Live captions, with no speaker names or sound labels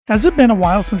Has it been a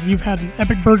while since you've had an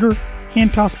epic burger,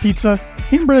 hand-tossed pizza,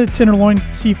 hand-breaded tenderloin,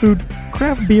 seafood,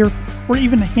 craft beer, or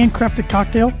even a handcrafted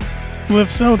cocktail? Well, if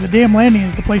so, the Damn Landing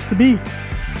is the place to be.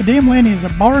 The Damn Landing is a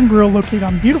bar and grill located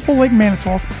on beautiful Lake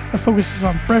Manitou that focuses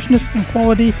on freshness and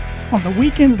quality. On the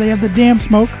weekends, they have the Damn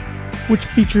Smoke, which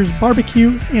features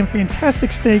barbecue and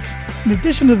fantastic steaks. In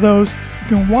addition to those,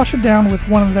 you can wash it down with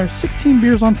one of their 16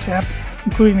 beers on tap,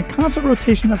 including a constant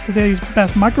rotation of today's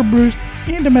best microbrews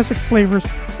and domestic flavors,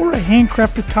 or a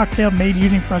handcrafted cocktail made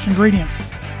using fresh ingredients.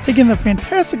 Taking the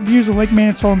fantastic views of Lake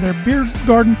Manitou in their beer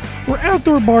garden or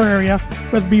outdoor bar area,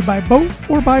 whether it be by boat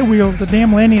or by wheels, the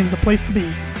Damn Landing is the place to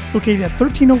be. Located at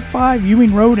 1305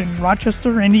 Ewing Road in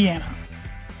Rochester, Indiana.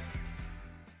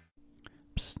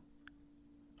 Psst.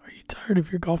 Are you tired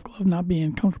of your golf glove not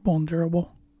being comfortable and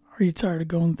durable? Are you tired of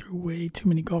going through way too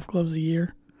many golf gloves a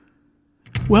year?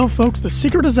 Well, folks, the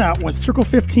secret is out with Circle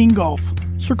 15 Golf.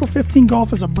 Circle 15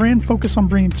 Golf is a brand focused on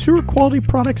bringing tour quality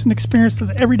products and experience to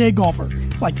the everyday golfer,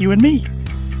 like you and me.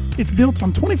 It's built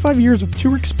on 25 years of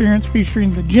tour experience,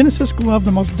 featuring the Genesis glove,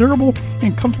 the most durable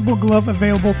and comfortable glove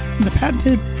available, and the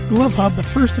patented Glove Hub, the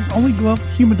first and only glove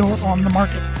humidor on the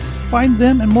market. Find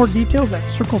them and more details at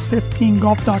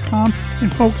circle15golf.com.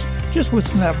 And folks, just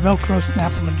listen to that Velcro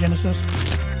snap on the Genesis.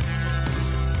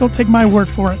 Don't take my word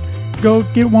for it. Go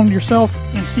get one yourself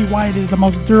and see why it is the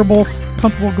most durable,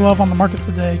 comfortable glove on the market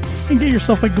today. And get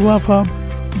yourself a Glove Hub,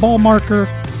 ball marker,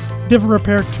 divot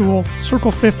repair tool,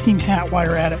 Circle 15 hat while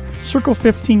you're at it.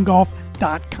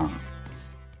 Circle15golf.com.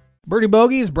 Birdie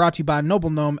Bogey is brought to you by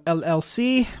Noble Gnome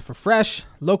LLC for fresh,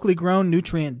 locally grown,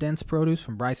 nutrient-dense produce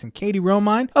from Bryce and Katie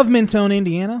Romine of Mentone,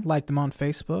 Indiana. Like them on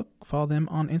Facebook, follow them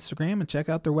on Instagram, and check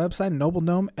out their website,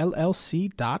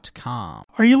 noblegnomellc.com.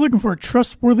 Are you looking for a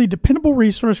trustworthy, dependable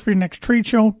resource for your next trade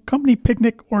show, company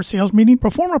picnic, or sales meeting?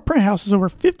 Performa Print House has over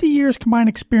 50 years combined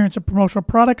experience in promotional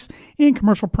products and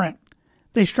commercial print.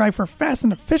 They strive for fast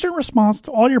and efficient response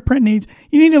to all your print needs.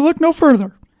 You need to look no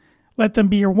further. Let them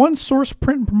be your one-source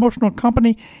print and promotional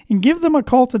company, and give them a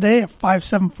call today at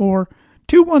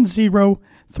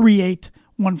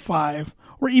 574-210-3815,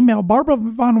 or email Barbara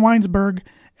Von Weinsberg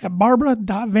at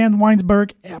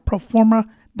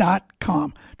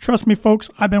barbara.vanweinsberg@proforma.com. Trust me, folks,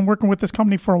 I've been working with this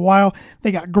company for a while.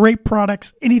 They got great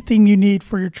products. Anything you need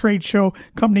for your trade show,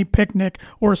 company picnic,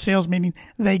 or sales meeting,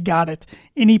 they got it.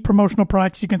 Any promotional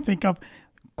products you can think of,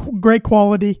 great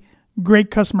quality, great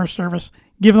customer service.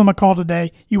 Give them a call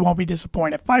today. You won't be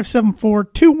disappointed.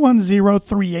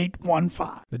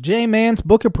 574-210-3815. The J-Man's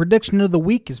Book of Prediction of the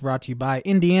Week is brought to you by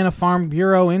Indiana Farm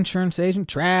Bureau Insurance Agent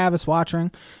Travis Watchering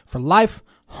for life,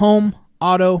 home,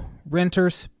 auto,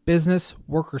 renters, business,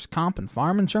 workers' comp, and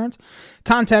farm insurance.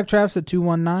 Contact Travis at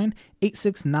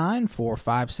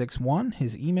 219-869-4561.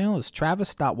 His email is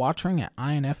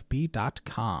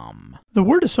travis.watchering@infb.com. The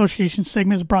Word Association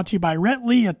segment is brought to you by Rhett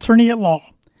Lee, Attorney at Law.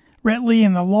 Rhett Lee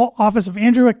and the law office of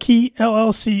Andrew Key,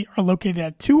 LLC, are located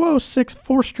at 206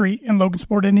 4th Street in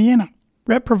Logansport, Indiana.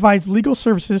 Rhett provides legal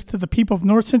services to the people of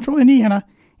North Central Indiana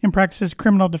and practices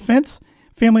criminal defense,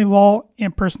 family law,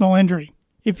 and personal injury.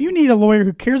 If you need a lawyer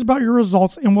who cares about your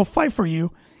results and will fight for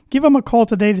you, give him a call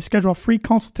today to schedule a free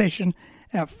consultation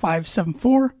at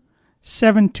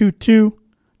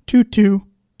 574-722-2221.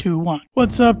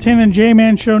 What's up, Tan and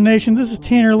J-Man Show Nation? This is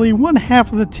Tanner Lee, one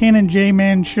half of the Tan and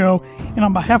J-Man Show. And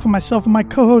on behalf of myself and my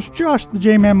co-host, Josh the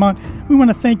J-Man Munt, we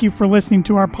want to thank you for listening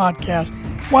to our podcast.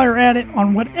 While you're at it,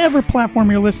 on whatever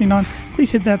platform you're listening on,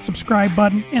 please hit that subscribe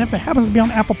button. And if it happens to be on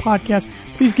Apple Podcasts,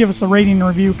 please give us a rating and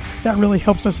review. That really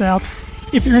helps us out.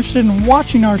 If you're interested in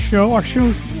watching our show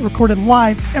is recorded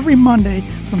live every Monday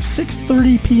from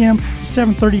 6:30 p.m. to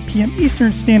 7:30 p.m.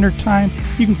 Eastern Standard Time.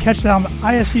 You can catch that on the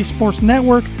ISC Sports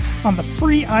Network, on the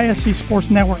free ISC Sports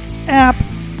Network app,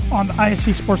 on the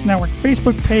ISC Sports Network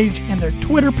Facebook page, and their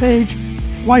Twitter page.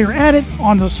 While you're at it,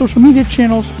 on those social media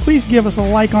channels, please give us a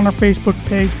like on our Facebook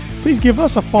page. Please give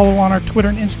us a follow on our Twitter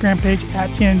and Instagram page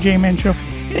at Tan and J-Man Show.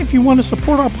 And if you want to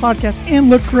support our podcast and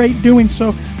look great doing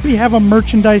so, we have a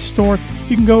merchandise store.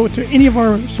 You can go to any of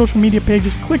our social media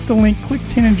pages, click the link, click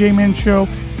Tan and J-Man Show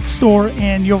store,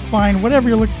 and you'll find whatever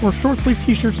you're looking for. Short sleeve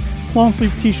t-shirts, long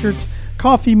sleeve t-shirts,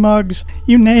 coffee mugs,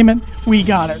 you name it, we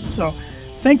got it. So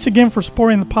thanks again for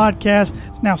supporting the podcast.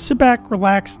 Now sit back,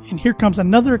 relax, and here comes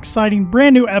another exciting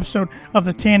brand new episode of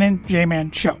the Tan and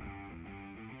J-Man Show.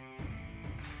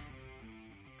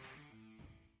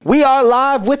 We are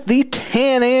live with the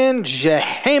Tan and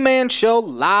J-Man Show,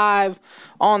 live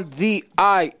on the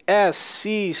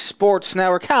ISC Sports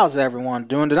Network. How's everyone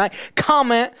doing tonight?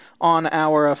 Comment on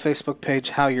our Facebook page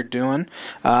how you're doing.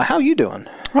 How you doing?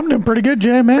 I'm doing pretty good,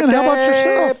 Jay, man. How about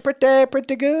yourself?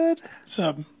 Pretty good. It's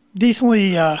decent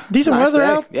Nice weather day.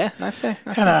 out. Yeah, nice day.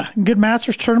 Had a good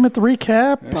Masters tournament to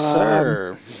recap. Yes,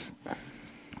 sir.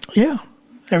 Yeah,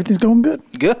 everything's going good.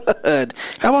 Good.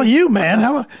 How about you, man?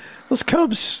 How about those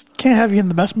Cubs? Can't have you in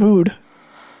the best mood.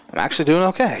 I'm actually doing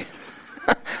okay.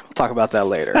 We'll talk about that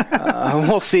later.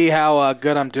 We'll see how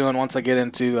good I'm doing once I get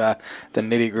into the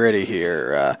nitty-gritty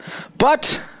here.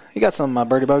 But you got some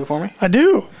birdie bogey for me? I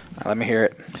do. Let me hear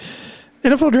it.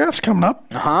 NFL draft's coming up.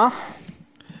 Uh-huh.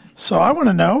 So I want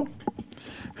to know,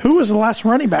 who was the last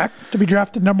running back to be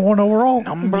drafted number 1 overall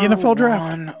in the NFL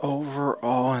draft? Number 1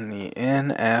 overall in the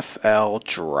NFL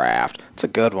draft. It's a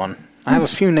good one. I have a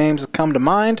few names that come to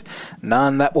mind.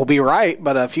 None that will be right,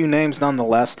 but a few names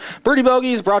nonetheless. Birdie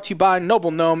Bogey is brought to you by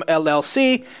Noble Gnome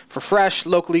LLC for fresh,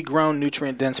 locally grown,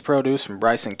 nutrient-dense produce from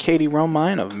Bryce and Katie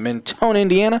Romine of Mentone,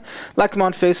 Indiana. Like them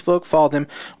on Facebook, follow them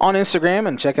on Instagram,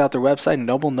 and check out their website,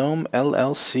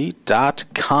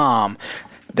 noblegnomellc.com.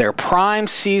 Their Prime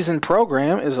Season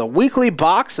program is a weekly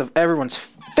box of everyone's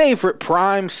favorite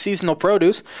prime seasonal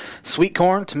produce: sweet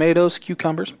corn, tomatoes,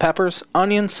 cucumbers, peppers,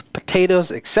 onions, potatoes,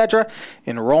 etc.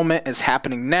 Enrollment is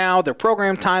happening now. Their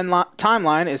program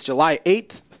timeline is July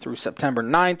 8th through September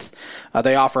 9th.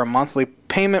 They offer a monthly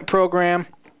payment program.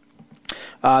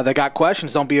 They got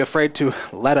questions. Don't be afraid to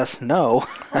let us know.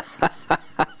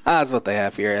 That's what they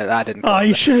have here. I didn't. Oh,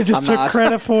 you should have just took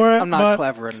credit for it. I'm not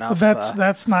clever enough.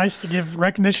 That's nice to give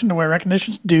recognition to where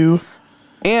recognition's due.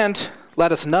 And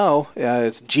let us know.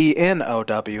 It's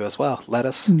GNOW as well. Let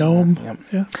us know.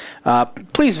 Yeah.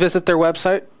 Please visit their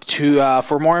website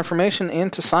for more information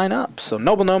and to sign up. So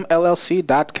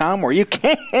noblegnomellc.com, where you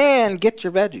can get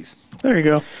your veggies. There you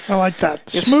go. I like that.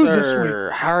 Yes, Smooth sir. this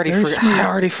week. I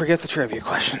already forget the trivia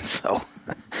question. So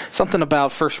something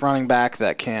about first running back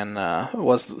that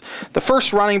was the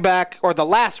first running back or the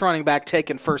last running back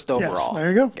taken first overall. Yes, there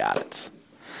you go. Got it.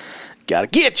 Got to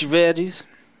get your veggies.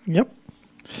 Yep.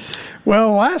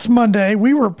 Well, last Monday,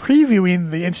 we were previewing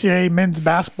the NCAA men's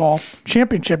basketball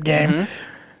championship game. Mm-hmm.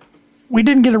 We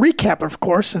didn't get a recap, of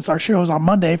course, since our show is on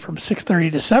Monday from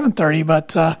 6:30 to 7:30.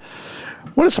 But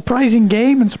what a surprising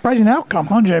game and surprising outcome,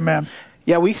 huh, J-Man?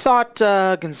 Yeah, we thought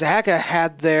Gonzaga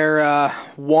had their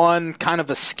one kind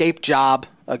of escape job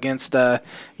against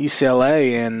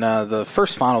UCLA in the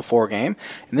first Final Four game.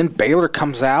 And then Baylor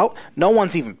comes out. No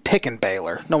one's even picking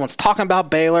Baylor. No one's talking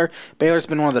about Baylor. Baylor's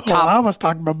been one of the top. I was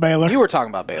talking about Baylor. You were talking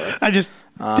about Baylor. I just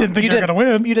didn't think they were going to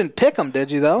win. You didn't pick them,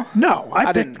 did you, though? No.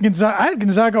 I picked Gonzaga. I had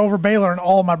Gonzaga over Baylor in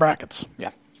all my brackets.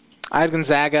 Yeah. I had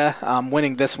Gonzaga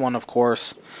winning this one, of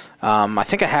course. I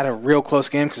think I had a real close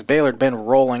game because Baylor had been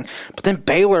rolling. But then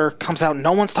Baylor comes out,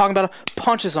 no one's talking about it,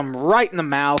 punches them right in the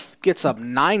mouth, gets up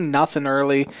 9-0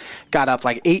 early, got up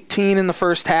like 18 in the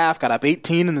first half, got up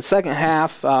 18 in the second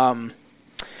half.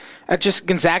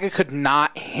 Gonzaga could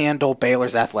not handle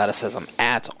Baylor's athleticism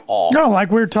at all. No, like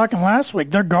we were talking last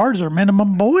week, their guards are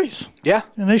minimum boys. Yeah.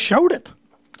 And they showed it.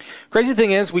 Crazy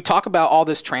thing is, we talk about all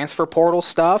this transfer portal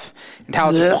stuff and how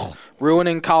it's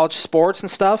ruining college sports and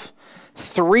stuff.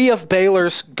 3 of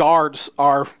Baylor's guards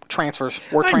are transfers.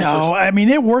 I know. I mean,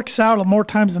 it works out more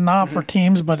times than not for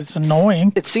teams, but it's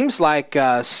annoying. It seems like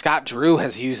Scott Drew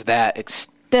has used that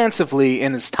extensively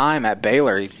in his time at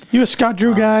Baylor. You a Scott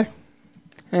Drew guy?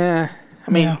 Yeah.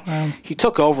 I mean, he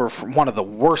took over from one of the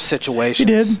worst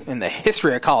situations in the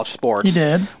history of college sports. He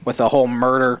did. With a whole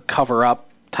murder cover-up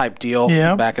type deal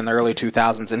back in the early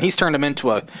 2000s. And he's turned him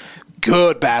into a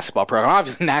good basketball program.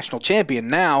 Obviously, national champion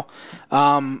now.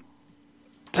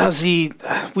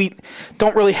 We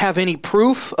don't really have any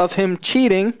proof of him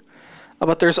cheating,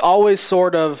 but there's always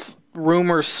sort of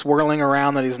rumors swirling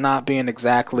around that he's not being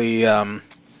exactly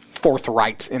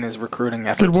forthright in his recruiting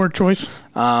efforts. Good word choice.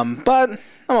 But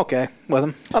I'm okay with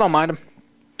him. I don't mind him.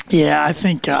 Yeah, I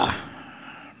think I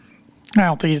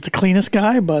don't think he's the cleanest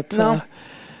guy, but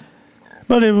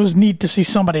but it was neat to see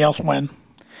somebody else win.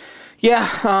 Yeah.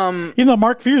 Even though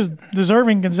Mark Few's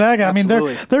deserving Gonzaga,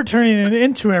 absolutely. I mean, they're turning it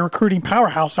into a recruiting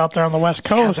powerhouse out there on the West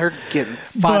Coast. Yeah, they're getting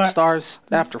 5 stars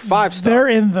after 5 stars. They're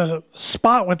in the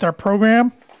spot with their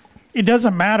program. It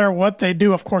doesn't matter what they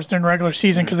do, of course, during the regular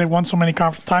season because they've won so many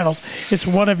conference titles. It's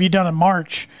what have you done in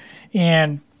March,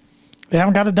 and they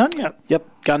haven't got it done yet. Yep.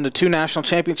 Gotten to 2 national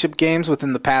championship games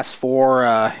within the past 4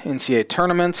 NCAA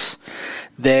tournaments.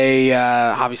 They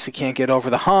obviously can't get over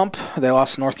the hump. They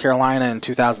lost to North Carolina in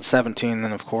 2017,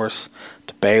 and, of course,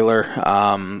 to Baylor.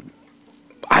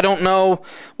 I don't know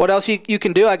what else you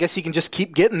can do. I guess you can just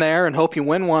keep getting there and hope you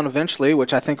win one eventually,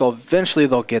 which I think eventually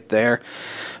they'll get there.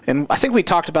 And I think we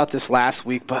talked about this last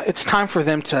week, but it's time for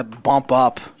them to bump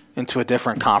up into a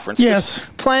different conference. Yes.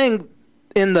 Playing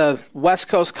in the West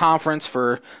Coast Conference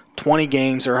for 20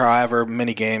 games or however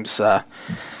many games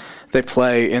they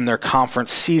play in their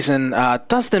conference season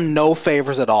does them no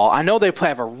favors at all. I know they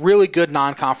have a really good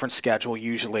non-conference schedule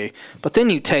usually, but then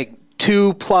you take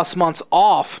 2+ months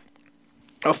off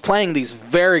of playing these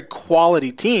very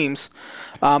quality teams.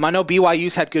 I know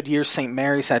BYU's had good years, St.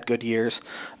 Mary's had good years,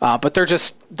 but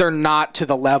they're not to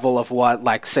the level of what,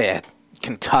 like, say,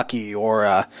 Kentucky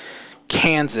or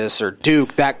Kansas or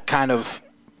Duke, that kind of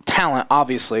talent,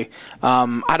 obviously.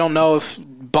 I don't know if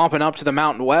bumping up to the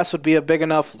Mountain West would be a big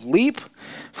enough leap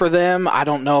for them. I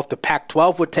don't know if the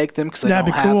Pac-12 would take them because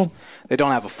they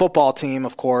don't have a football team,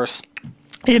 of course.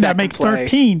 And that make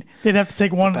 13. They'd have to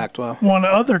take one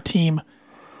other team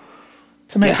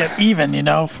to make it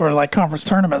even, for like conference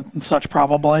tournament and such,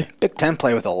 probably. Big Ten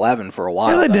play with 11 for a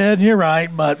while. Yeah, they did. You're right,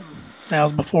 but that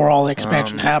was before all the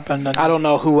expansion happened. I don't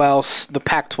know who else the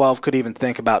Pac-12 could even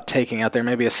think about taking out there.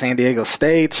 Maybe a San Diego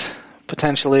State,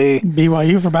 potentially.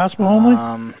 BYU for basketball only?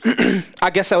 I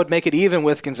guess that would make it even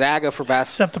with Gonzaga for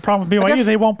basketball. Except the problem with BYU,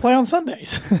 they won't play on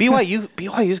Sundays.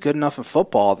 BYU's good enough in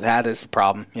football. That is the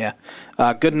problem, yeah.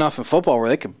 Good enough in football where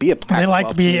they could be a Pac-12 They like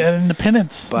to be an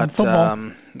independence in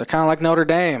football. They're kind of like Notre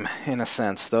Dame, in a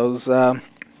sense. Those kind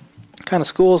of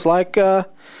schools like to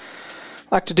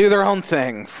do their own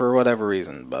thing for whatever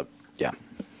reason, but yeah.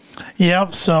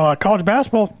 Yep, so college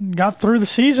basketball got through the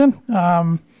season.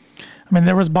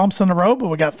 There was bumps in the road, but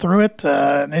we got through it.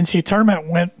 The NCAA tournament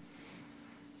went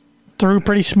through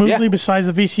pretty smoothly besides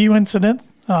the VCU incident.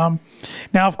 Now,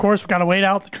 of course, we've got to wait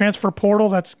out the transfer portal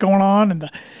that's going on and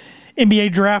the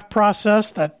NBA draft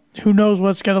process that who knows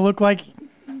what it's going to look like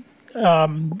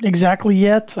exactly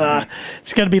yet.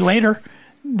 It's going to be later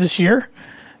this year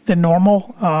than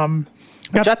normal.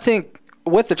 Which I think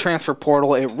with the transfer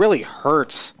portal, it really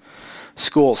hurts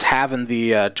schools having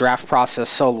the draft process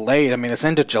so late. It's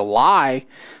into July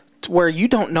to where you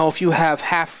don't know if you have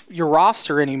half your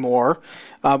roster anymore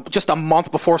just a month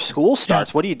before school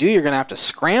starts. Yeah. What do? You're going to have to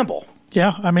scramble.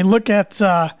 Yeah, look at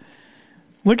the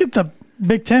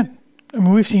Big Ten.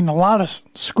 We've seen a lot of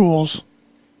schools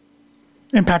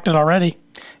impacted already.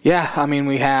 Yeah,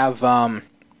 we have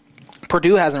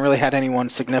Purdue hasn't really had anyone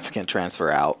significant transfer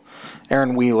out.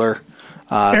 Aaron Wheeler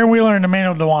and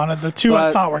Emmanuel Dewana, the two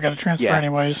I thought were going to transfer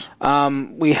anyways.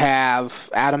 We have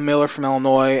Adam Miller from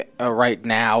Illinois right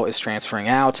now is transferring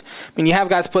out. You have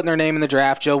guys putting their name in the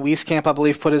draft. Joe Wieskamp, I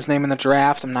believe, put his name in the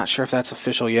draft. I'm not sure if that's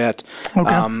official yet.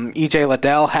 Okay. E.J.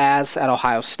 Liddell has at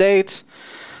Ohio State.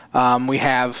 We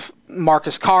have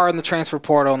Marcus Carr in the transfer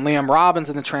portal and Liam Robbins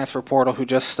in the transfer portal, who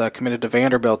just committed to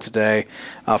Vanderbilt today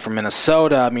from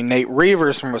Minnesota. Nate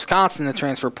Reavers from Wisconsin in the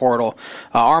transfer portal.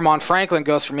 Armand Franklin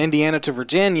goes from Indiana to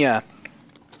Virginia.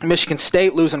 Michigan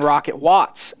State losing Rocket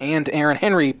Watts and Aaron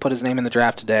Henry put his name in the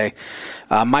draft today.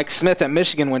 Mike Smith at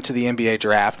Michigan went to the NBA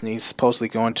draft, and he's supposedly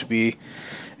going to be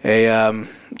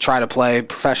try to play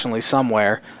professionally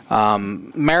somewhere.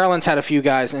 Maryland's had a few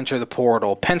guys enter the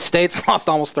portal. Penn State's lost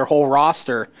almost their whole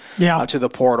roster to the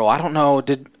portal. I don't know.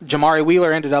 Did Jamari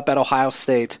Wheeler ended up at Ohio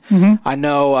State? Mm-hmm. I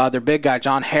know their big guy,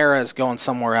 John Harrah, is going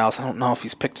somewhere else. I don't know if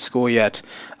he's picked a school yet.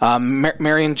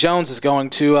 Marion Jones is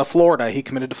going to Florida. He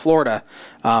committed to Florida.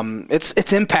 It's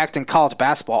impacting college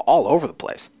basketball all over the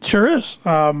place. Sure is.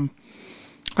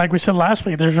 Like we said last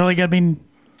week, there's really going to be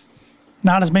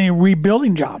not as many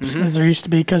rebuilding jobs as there used to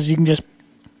be because you can just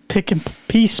pick and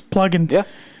piece, plug and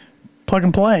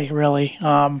play, really.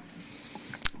 But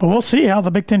we'll see how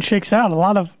the Big Ten shakes out. A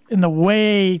lot of, in the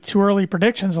way too early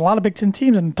predictions, a lot of Big Ten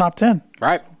teams in the top 10.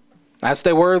 Right. As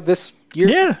they were this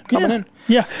year coming in.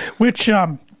 Yeah, which,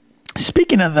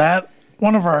 speaking of that,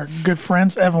 one of our good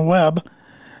friends, Evan Webb,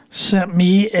 sent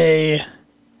me a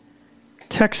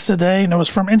text today, and it was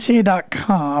from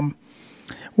NCAA.com.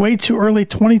 Way too early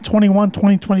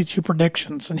 2021-2022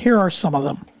 predictions, and here are some of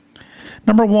them.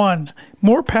 Number 1,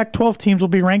 more Pac-12 teams will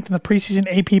be ranked in the preseason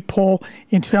AP poll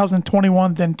in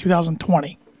 2021 than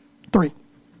 2020. 3.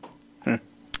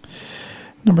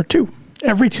 Number 2,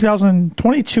 every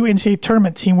 2022 NCAA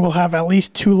tournament team will have at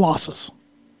least 2 losses.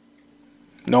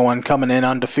 No one coming in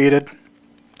undefeated?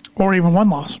 Or even 1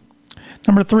 loss.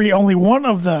 Number 3, only one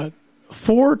of the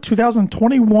 4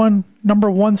 2021 number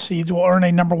 1 seeds will earn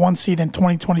a number 1 seed in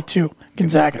 2022.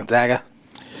 Gonzaga.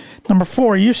 Number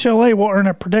 4, UCLA will earn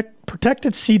a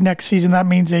protected seed next season. That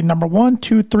means a number 1,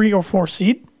 2, 3, or 4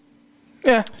 seed.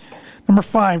 Yeah. Number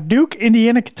 5, Duke,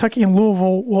 Indiana, Kentucky, and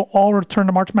Louisville will all return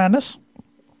to March Madness.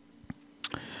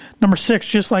 Number 6,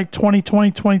 just like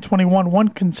 2020, 2021, one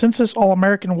consensus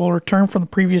All-American will return from the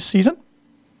previous season.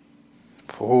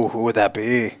 Ooh, who would that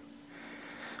be?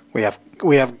 We have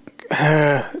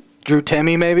Drew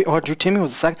Timme, maybe. Or Drew Timme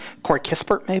was the second. Corey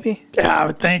Kispert, maybe. Yeah, I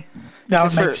would think that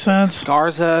would make sense.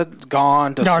 Garza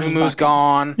gone. Dosumu's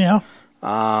gone. Yeah.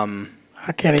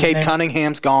 I can't even Cade name.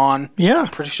 Cunningham's gone. Yeah.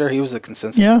 Pretty sure he was a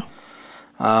consensus. Yeah.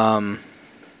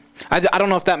 I don't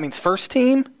know if that means first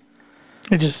team.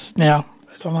 I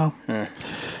don't know.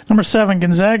 Number 7,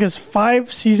 Gonzaga's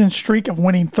 5-season streak of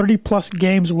winning 30-plus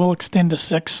games will extend to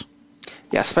 6.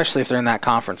 Yeah, especially if they're in that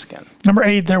conference again. Number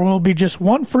 8, there will be just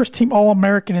one first-team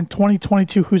All-American in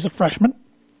 2022 who's a freshman.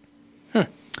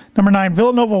 Number 9,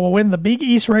 Villanova will win the Big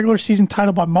East regular season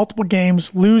title by multiple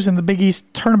games, lose in the Big East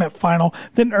tournament final,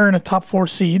 then earn a top 4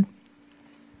 seed.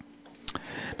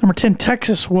 Number 10,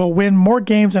 Texas will win more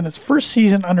games in its first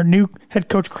season under new head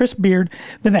coach Chris Beard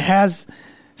than it has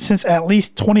since at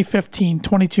least 2015,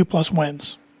 22-plus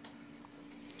wins.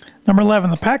 Number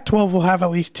 11, the Pac-12 will have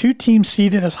at least 2 teams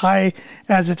seeded as high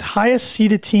as its highest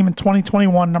seeded team in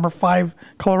 2021, number 5,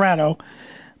 Colorado,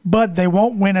 but they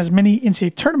won't win as many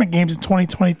NCAA tournament games in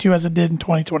 2022 as it did in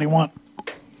 2021.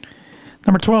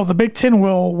 Number 12, the Big Ten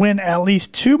will win at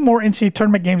least 2 more NCAA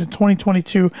tournament games in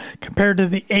 2022 compared to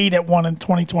the 8 it won in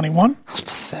 2021. That's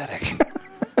pathetic.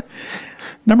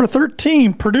 Number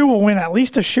 13, Purdue will win at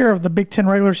least a share of the Big Ten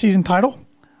regular season title.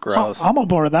 Gross. I'm on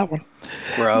board with that one.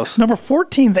 Gross. Number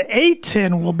 14, the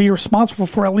A-10 will be responsible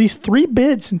for at least 3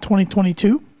 bids in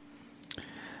 2022.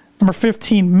 Number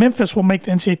 15, Memphis will make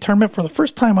the NCAA tournament for the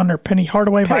first time under Penny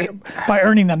Hardaway by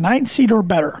earning a 9 seed or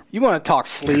better. You want to talk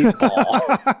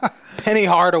sleazeball. Penny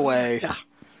Hardaway. Yeah.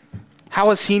 How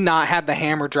has he not had the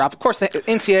hammer drop? Of course, the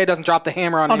NCAA doesn't drop the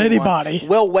hammer on anyone. anybody.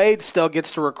 Will Wade still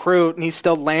gets to recruit, and he's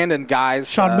still landing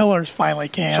guys. Sean Miller's finally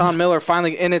can. Sean Miller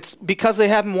finally, and it's because they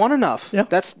haven't won enough. Yeah.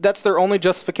 That's their only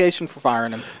justification for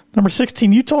firing him. Number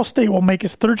 16, Utah State will make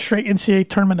its 3rd straight NCAA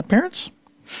tournament appearance.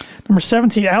 Number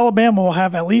 17, Alabama will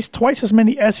have at least twice as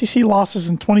many SEC losses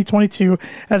in 2022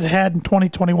 as it had in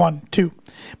 2021, too.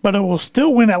 But it will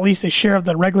still win at least a share of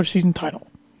the regular season title.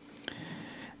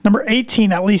 Number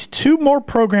 18, at least 2 more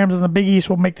programs in the Big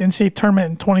East will make the NCAA tournament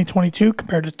in 2022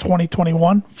 compared to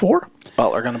 2021. 4.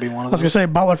 Butler going to be one of I was them. going to say,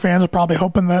 Butler fans are probably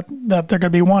hoping that they're going to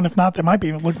be one. If not, they might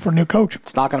be looking for a new coach.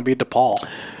 It's not going to be DePaul.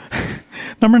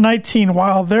 Number 19,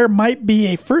 while there might be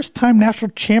a first-time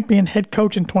national champion head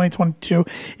coach in 2022,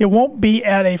 it won't be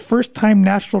at a first-time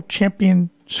national champion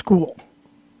school.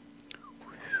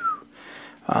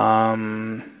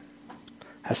 Has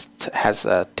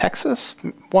Texas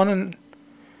won in?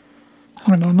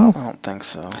 I don't know. I don't think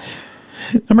so.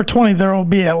 Number 20, there will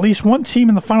be at least 1 team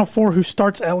in the Final Four who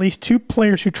starts at least 2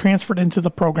 players who transferred into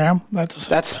the program.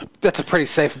 That's a pretty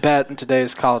safe bet in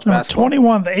today's college Number basketball.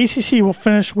 21, the ACC will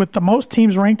finish with the most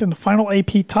teams ranked in the final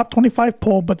AP top 25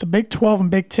 poll, but the Big 12 and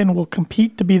Big 10 will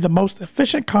compete to be the most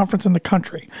efficient conference in the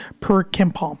country, per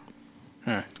KenPom.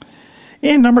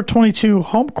 And number 22,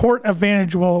 home court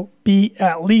advantage will be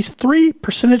at least 3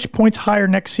 percentage points higher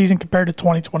next season compared to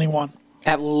 2021.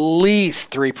 At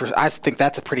least 3%. I think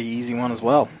that's a pretty easy one as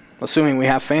well, assuming we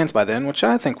have fans by then, which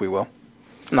I think we will.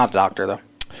 I'm not a doctor,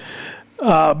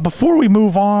 though. Before we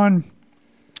move on,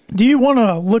 do you want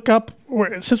to look up,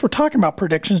 since we're talking about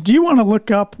predictions, do you want to look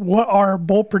up what our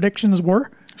bold predictions were?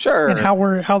 Sure. And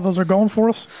how those are going for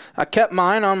us? I kept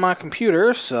mine on my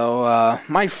computer, so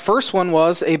my first one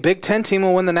was a Big Ten team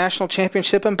will win the national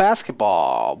championship in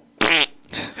basketball.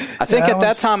 I think at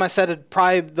that time I said it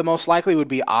probably the most likely would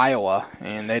be Iowa,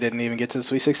 and they didn't even get to the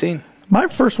Sweet 16. My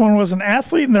first one was an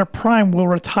athlete in their prime will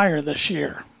retire this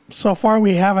year. So far,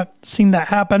 we haven't seen that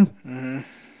happen. Mm-hmm.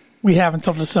 We have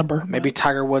until December. Maybe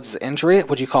Tiger Woods' injury.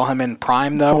 Would you call him in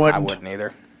prime, though? I wouldn't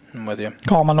either. I'm with you.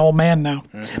 Call him an old man now.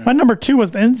 Mm-hmm. My number 2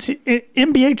 was the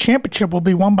NBA championship will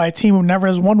be won by a team who never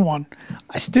has won one.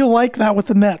 I still like that with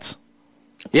the Nets.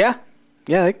 Yeah.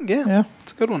 Yeah,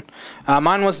 it's a good one.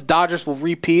 Mine was the Dodgers will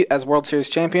repeat as World Series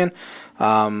champion.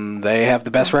 They have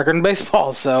the best record in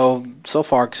baseball, so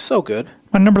far, so good.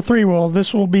 My number 3,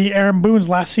 this will be Aaron Boone's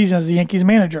last season as the Yankees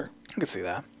manager. I can see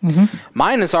that. Mm-hmm.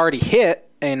 Mine is already hit.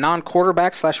 A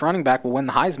non-quarterback / running back will win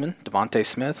the Heisman. Devontae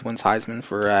Smith wins Heisman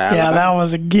for Alabama. Yeah, that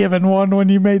was a given one when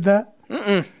you made that.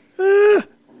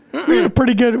 We had a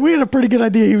pretty good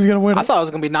idea he was going to win it. I thought it was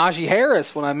going to be Najee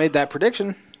Harris when I made that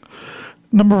prediction.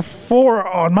 Number 4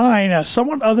 on mine,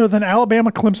 someone other than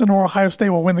Alabama, Clemson, or Ohio State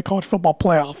will win the college football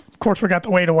playoff. Of course, we got to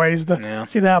wait a ways to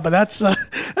see that, but that's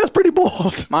pretty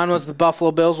bold. Mine was the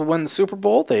Buffalo Bills will win the Super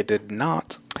Bowl. They did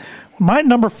not. My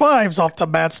number 5's off to a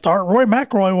bad start. Roy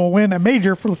McIlroy will win a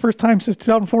major for the first time since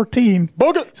 2014.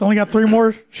 He's only got 3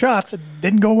 more shots. It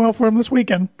didn't go well for him this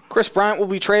weekend. Chris Bryant will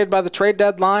be traded by the trade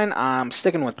deadline. I'm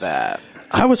sticking with that.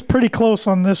 I was pretty close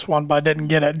on this one, but I didn't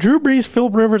get it. Drew Brees,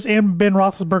 Philip Rivers, and Ben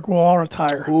Roethlisberger will all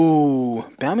retire. Ooh.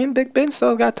 I mean, Big Ben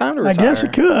still got time to retire. I guess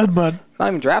it could, but... Not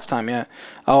even draft time yet.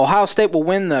 Ohio State will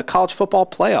win the college football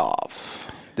playoff.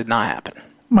 Did not happen.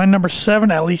 My number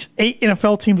 7, at least 8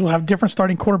 NFL teams will have different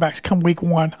starting quarterbacks come week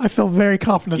 1. I feel very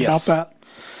confident about that.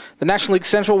 The National League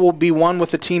Central will be won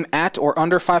with a team at or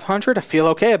under 500. I feel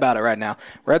okay about it right now.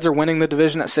 Reds are winning the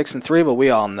division at 6-3, but we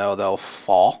all know they'll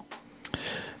fall.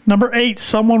 Number 8,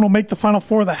 someone will make the Final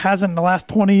Four that hasn't in the last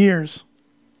 20 years.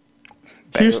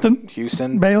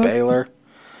 Houston, Baylor.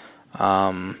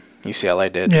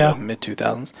 UCLA did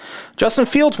mid-2000s. Justin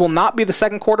Fields will not be the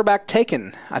second quarterback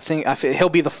taken. I think he'll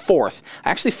be the 4th. I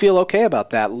actually feel okay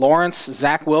about that. Lawrence,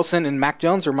 Zach Wilson, and Mac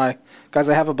Jones are my guys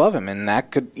I have above him, and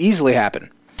that could easily happen.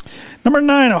 Number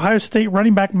 9, Ohio State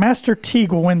running back Master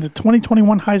Teague will win the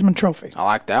 2021 Heisman Trophy. I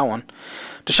like that one.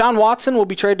 Deshaun Watson will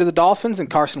be traded to the Dolphins, and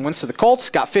Carson Wentz to the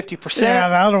Colts. Got 50% the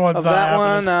other one's of not that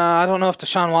happening. one. I don't know if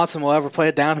Deshaun Watson will ever play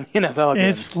it down in the NFL again.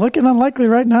 It's looking unlikely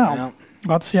right now. Yeah.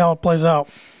 Let's see how it plays out.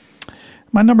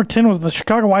 My number 10 was the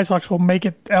Chicago White Sox will make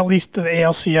it at least to the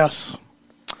ALCS.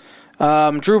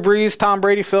 Drew Brees, Tom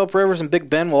Brady, Phillip Rivers, and Big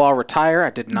Ben will all retire. I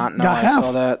did not know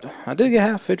saw that. I did get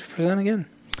half, 50% again.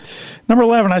 Number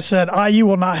 11, I said IU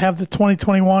will not have the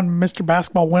 2021 Mr.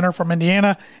 Basketball winner from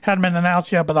Indiana. Hadn't been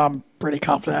announced yet, but I'm pretty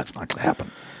confident that's not going to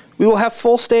happen. We will have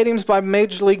full stadiums by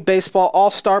Major League Baseball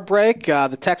All-Star break.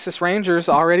 The Texas Rangers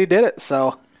already did it,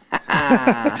 so.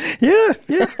 Yeah.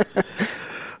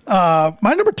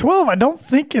 My number 12, I don't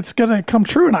think it's going to come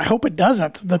true, and I hope it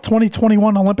doesn't. The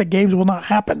 2021 Olympic Games will not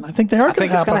happen. I think they are going to happen. I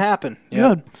think it's going to happen.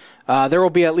 Good. There will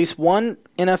be at least one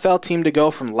NFL team to go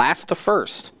from last to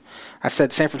first. I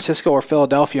said San Francisco or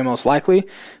Philadelphia most likely.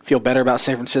 Feel better about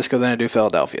San Francisco than I do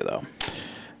Philadelphia, though.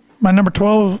 My number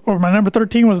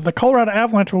 13 was the Colorado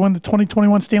Avalanche will win the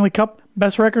 2021 Stanley Cup.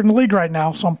 Best record in the league right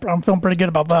now, so I'm feeling pretty good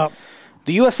about that.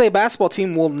 The USA basketball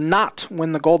team will not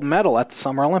win the gold medal at the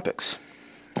Summer Olympics.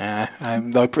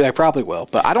 They probably will.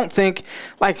 But I don't think,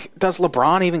 does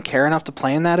LeBron even care enough to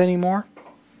play in that anymore?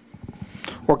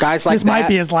 Or guys like this might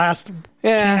be his last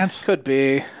chance. Could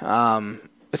be.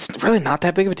 It's really not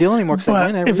that big of a deal anymore because they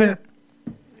win every year.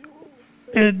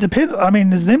 It depends. I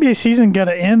mean, is the NBA season going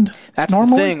to end That's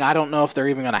normally? The thing. I don't know if they're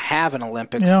even going to have an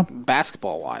Olympics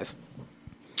basketball-wise.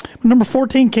 Number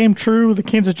 14 came true. The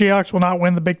Kansas Jayhawks will not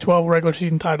win the Big 12 regular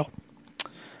season title.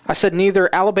 I said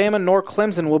neither Alabama nor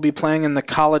Clemson will be playing in the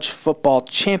college football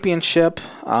championship.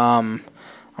 I'm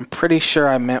pretty sure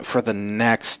I meant for the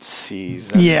next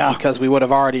season. Yeah. Because we would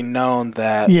have already known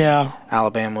that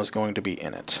Alabama was going to be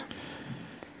in it.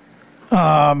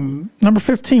 Number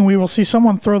 15, we will see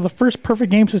someone throw the first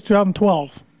perfect game since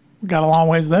 2012. We got a long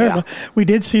ways there. Yeah. But we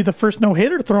did see the first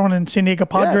no-hitter thrown in San Diego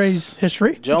Padres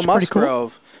history. Joe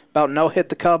Musgrove about no-hit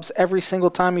the Cubs every single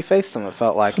time he faced them, it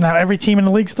felt like. So now every team in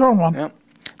the league's throwing one. Yep.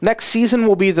 Next season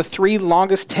will be the 3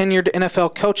 longest tenured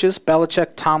NFL coaches,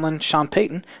 Belichick, Tomlin, Sean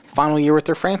Payton, final year with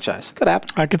their franchise. Could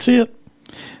happen. I could see it.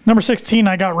 Number 16,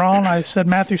 I got wrong. I said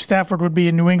Matthew Stafford would be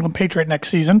a New England Patriot next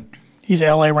season. He's an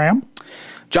LA Ram.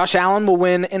 Josh Allen will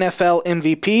win NFL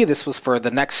MVP. This was for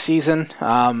the next season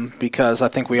because I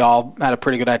think we all had a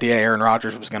pretty good idea Aaron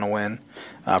Rodgers was going to win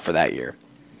for that year.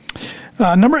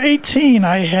 Number 17,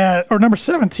 I had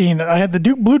the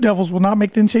Duke Blue Devils will not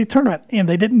make the NCAA tournament, and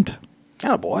they didn't.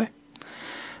 Oh, boy.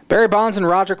 Barry Bonds and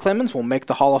Roger Clemens will make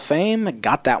the Hall of Fame.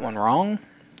 Got that one wrong.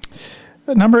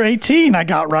 Number 18, I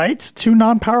got right. 2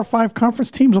 non-Power 5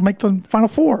 conference teams will make the Final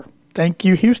Four. Thank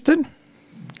you, Houston,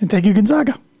 and thank you,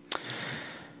 Gonzaga.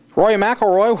 Rory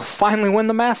McIlroy will finally win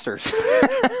the Masters.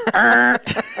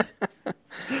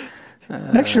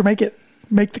 Next year, make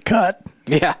the cut.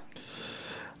 Yeah.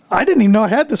 I didn't even know I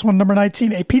had this one, number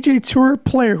 19. A PGA Tour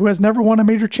player who has never won a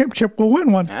major championship will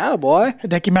win one. Attaboy.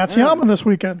 Hideki Matsuyama this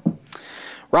weekend.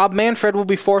 Rob Manfred will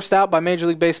be forced out by Major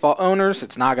League Baseball owners.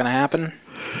 It's not going to happen.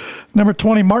 Number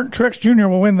 20, Martin Truex Jr.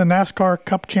 will win the NASCAR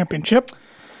Cup Championship.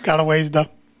 Got a ways to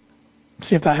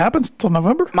see if that happens till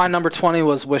November. My number 20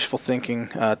 was wishful thinking.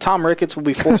 Tom Ricketts will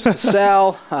be forced to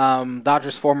sell.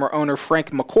 Dodgers former owner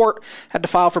Frank McCourt had to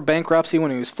file for bankruptcy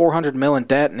when he was $400 million in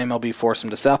debt, and MLB forced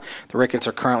him to sell. The Ricketts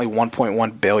are currently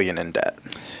 $1.1 billion in debt.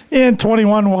 In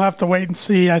 21, we'll have to wait and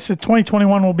see. I said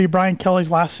 2021 will be Brian Kelly's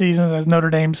last season as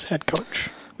Notre Dame's head coach.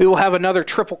 We will have another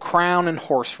Triple Crown in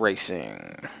horse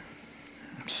racing.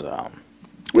 So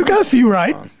we've got a few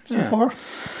right so far.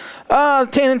 The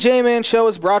Tan and J-Man Show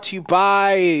is brought to you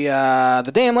by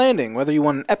The Damn Landing. Whether you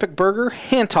want an epic burger,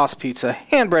 hand-tossed pizza,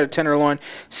 hand-breaded tenderloin,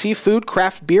 seafood,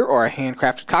 craft beer, or a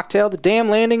handcrafted cocktail, The Damn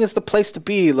Landing is the place to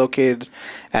be. Located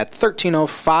at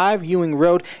 1305 Ewing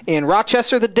Road in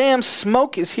Rochester. The Damn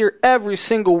Smoke is here every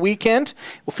single weekend.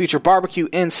 We'll feature barbecue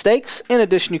and steaks. In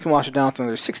addition, you can wash it down with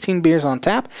another 16 beers on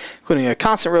tap, including a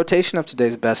constant rotation of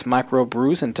today's best micro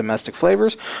brews and domestic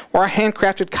flavors, or a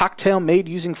handcrafted cocktail made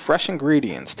using fresh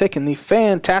ingredients. Taking overlooking the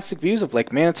fantastic views of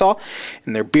Lake Manitou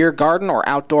in their beer garden or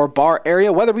outdoor bar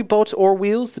area. Whether it be boats or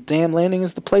wheels, the Dam Landing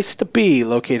is the place to be.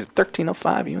 Located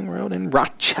 1305 Ewing Road in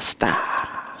Rochester.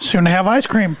 Soon to have ice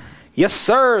cream. Yes,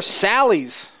 sir.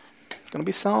 Sally's going to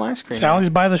be selling ice cream. Sally's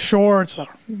by the shore. It's a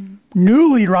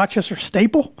newly Rochester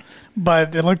staple,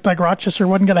 but it looked like Rochester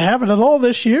wasn't going to have it at all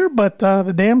this year, but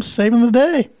the Dam's saving the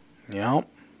day. Yep.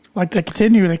 Like they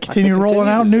continue rolling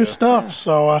out new stuff. Yeah.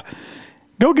 So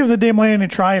go give the Dam Landing a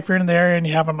try if you're in the area and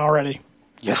you haven't already.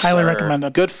 Yes, Highly sir. recommend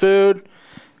it. Good food,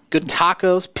 good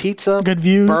tacos, pizza, good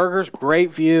view, burgers,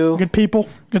 great view, good people,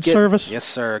 good service. Yes,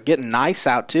 sir. Getting nice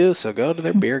out too. So go to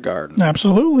their beer garden.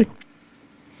 Absolutely.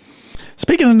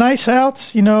 Speaking of nice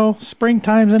outs,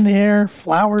 springtime's in the air.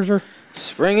 Flowers are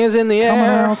spring is in the coming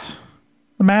air. Out.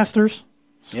 The Masters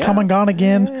come and gone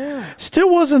again. Yeah.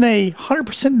 Still wasn't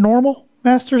 100% normal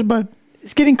Masters, but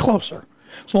it's getting closer.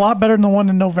 It's a lot better than the one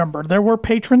in November. There were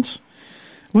patrons,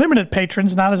 limited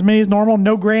patrons, not as many as normal.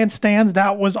 No grandstands.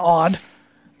 That was odd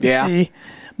to see.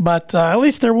 But at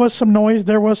least there was some noise.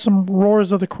 There was some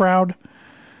roars of the crowd.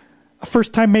 A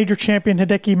first-time major champion,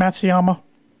 Hideki Matsuyama.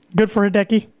 Good for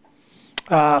Hideki.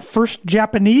 First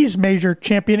Japanese major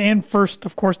champion and first,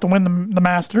 of course, to win the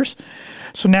Masters.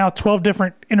 So now 12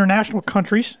 different international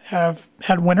countries have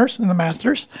had winners in the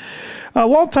Masters. A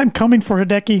long time coming for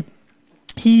Hideki.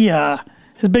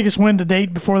 His biggest win to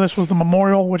date before this was the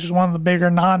Memorial, which is one of the bigger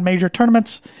non-major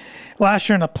tournaments. Last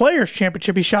year in the Players'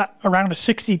 Championship, he shot around a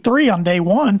 63 on day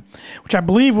one, which I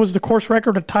believe was the course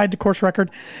record or tied the course record.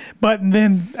 But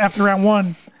then after round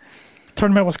one, the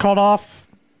tournament was called off.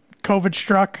 COVID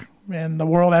struck, and the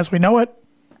world as we know it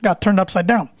got turned upside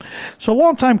down. So a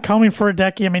long time coming for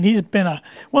Hideki. I mean, he's been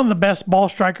one of the best ball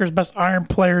strikers, best iron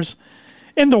players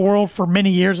in the world for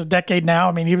many years, a decade now.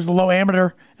 I mean, he was the low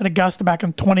amateur at Augusta back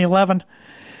in 2011.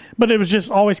 But it was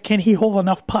just always, can he hold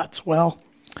enough putts? Well,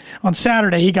 on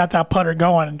Saturday, he got that putter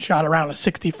going and shot around a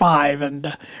 65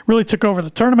 and really took over the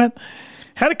tournament.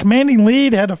 Had a commanding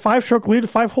lead, had a 5-stroke lead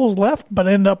with 5 holes left, but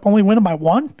ended up only winning by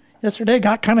 1 yesterday.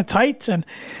 Got kind of tight, and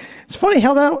it's funny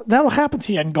how that'll happen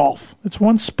to you in golf. It's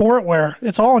one sport where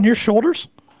it's all on your shoulders.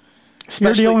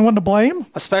 You're the only one to blame.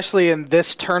 Especially in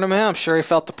this tournament, I'm sure he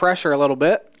felt the pressure a little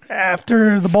bit.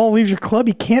 After the ball leaves your club,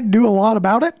 you can't do a lot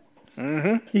about it.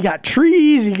 Mm-hmm. You got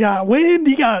trees, you got wind,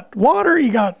 you got water,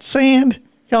 you got sand,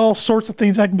 you got all sorts of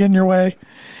things that can get in your way.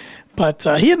 But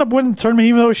he ended up winning the tournament,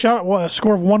 even though he shot a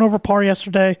score of 1 over par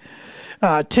yesterday.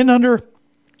 10 under,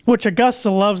 which Augusta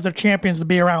loves their champions to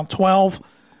be around 12.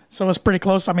 So it was pretty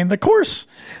close. I mean, the course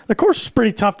was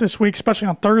pretty tough this week, especially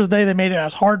on Thursday. They made it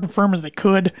as hard and firm as they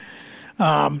could.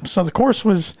 So the course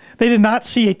they did not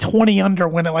see a 20 under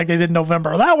win it like they did in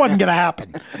November. That wasn't going to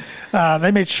happen.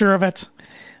 They made sure of it.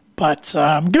 But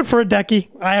good for Hideki.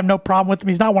 I have no problem with him.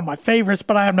 He's not one of my favorites,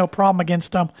 but I have no problem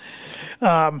against him.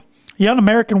 Young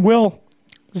American Will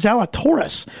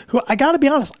Zalatoris, who I got to be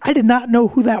honest, I did not know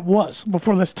who that was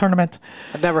before this tournament.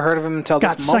 I'd never heard of him until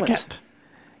this moment. Got second.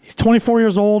 He's 24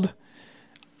 years old.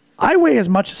 I weigh as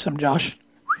much as him, Josh,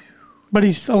 but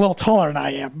he's a little taller than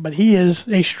I am. But he is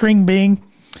a string being.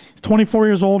 He's 24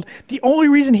 years old. The only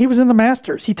reason he was in the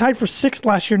Masters, he tied for 6th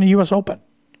last year in the U.S. Open.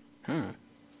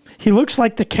 He looks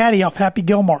like the caddy off Happy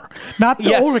Gilmore. Not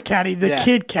the older caddy, the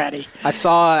kid caddy. I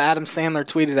saw Adam Sandler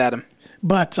tweeted at him.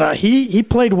 But he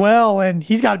played well, and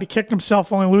he's got to be kicking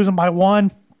himself only losing by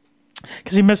 1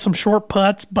 because he missed some short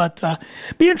putts. But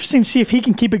be interesting to see if he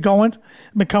can keep it going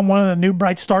and become one of the new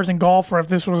bright stars in golf, or if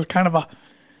this was kind of a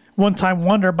one-time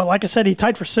wonder. But like I said, he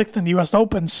tied for 6th in the U.S.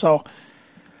 Open, so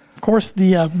of course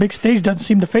the big stage doesn't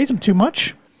seem to faze him too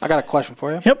much. I got a question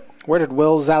for you. Yep. Where did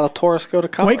Will Zalatoris go to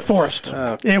college? Wake Forest.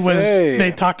 Okay. It was.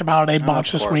 They talked about it a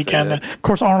bunch this weekend. And of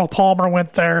course, Arnold Palmer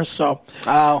went there, so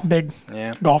big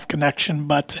golf connection.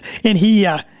 And he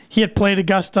had played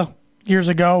Augusta years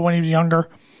ago when he was younger.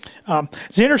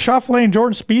 Xander Schauffele and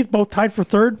Jordan Spieth both tied for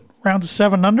 3rd, rounds of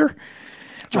 7 under.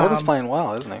 Jordan's playing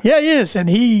well, isn't he? Yeah, he is, and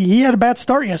he had a bad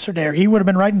start yesterday, or he would have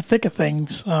been right in the thick of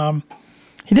things.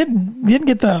 He didn't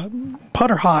get the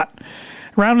putter hot.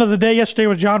 Round of the day yesterday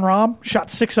was John Rahm, shot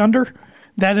 6 under.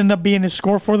 That ended up being his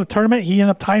score for the tournament. He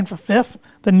ended up tying for 5th,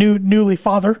 the newly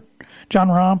father, John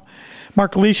Rahm.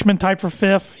 Mark Leishman tied for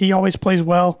 5th. He always plays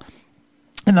well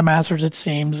in the Masters, it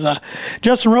seems.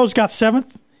 Justin Rose got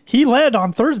 7th. He led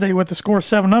on Thursday with the score of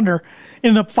 7 under,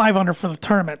 ended up 5 under for the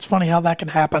tournament. It's funny how that can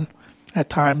happen at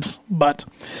times. But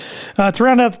to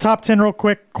round out the top 10 real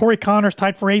quick, Corey Connors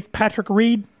tied for 8th, Patrick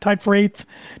Reed tied for 8th,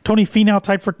 Tony Finau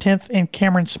tied for 10th, and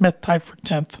Cameron Smith tied for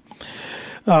 10th.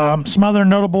 Some other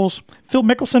notables, Phil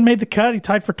Mickelson made the cut. He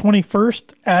tied for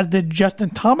 21st, as did Justin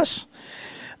Thomas.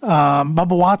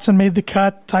 Bubba Watson made the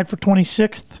cut, tied for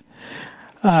 26th.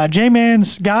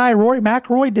 J-Man's guy, Rory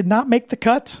McIlroy, did not make the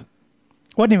cut.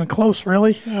 Wasn't even close,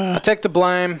 really. I take the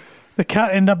blame. The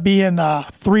cut ended up being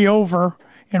 3 over,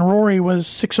 and Rory was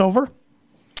 6 over.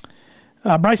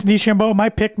 Bryson DeChambeau, my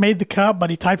pick, made the cut, but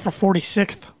he tied for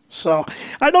 46th. So,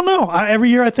 I don't know. Every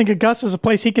year I think Augusta is a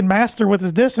place he can master with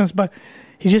his distance, but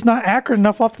he's just not accurate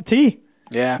enough off the tee.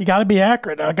 Yeah. You got to be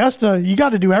accurate. Augusta, you got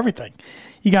to do everything.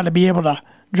 You got to be able to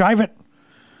drive it.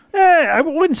 I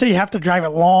wouldn't say you have to drive it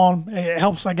long. It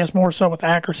helps, I guess, more so with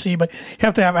accuracy, but you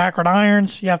have to have accurate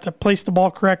irons. You have to place the ball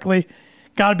correctly.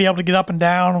 Got to be able to get up and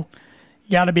down.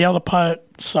 You got to be able to putt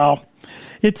it. So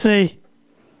it's a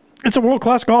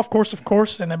world-class golf course, of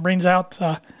course, and it brings out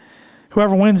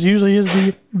whoever wins usually is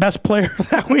the best player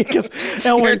that week.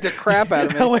 Scared the crap out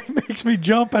of me. LA makes me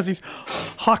jump as he's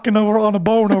hocking over on a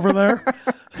bone over there.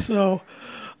 So,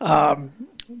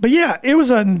 but yeah, it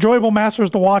was an enjoyable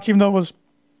Masters to watch, even though it was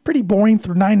pretty boring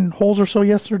through 9 holes or so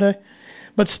yesterday.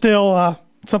 But still,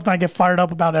 something I get fired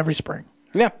up about every spring.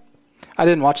 Yeah. I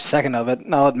didn't watch a second of it,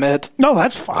 I'll admit. No,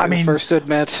 that's fine. I mean, first to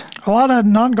admit. A lot of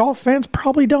non-golf fans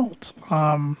probably don't.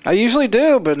 I usually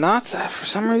do, but not for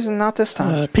some reason, not this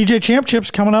time. PGA Championship's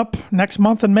coming up next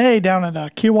month in May down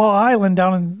at Kiowa Island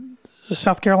down in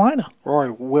South Carolina.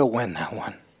 Rory will win that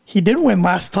one. He did win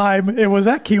last time. It was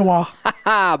at Kiowa.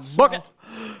 Book it.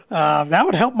 That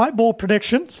would help my bold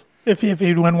predictions if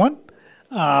he'd win one.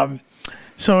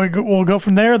 So we'll go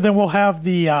from there. Then we'll have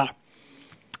the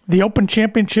Open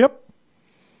Championship.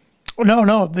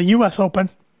 No, the U.S. Open,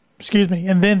 excuse me,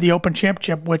 and then the Open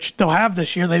Championship, which they'll have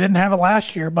this year. They didn't have it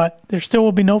last year, but there still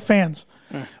will be no fans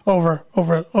over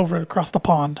across the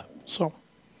pond. So,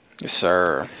 yes,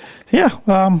 sir. Yeah,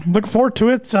 looking forward to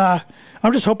it.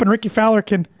 I'm just hoping Ricky Fowler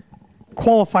can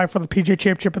qualify for the PGA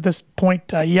Championship at this point.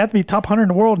 You have to be top 100 in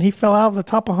the world, and he fell out of the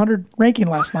top 100 ranking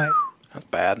last night. That's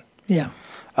bad. Yeah.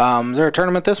 Is there a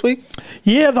tournament this week?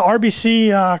 Yeah, the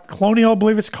RBC Colonial, I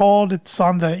believe it's called. It's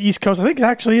on the East Coast. I think it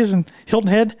actually is in Hilton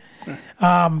Head.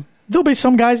 There'll be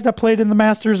some guys that played in the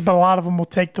Masters, but a lot of them will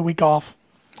take the week off.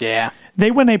 Yeah.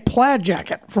 They win a plaid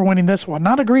jacket for winning this one.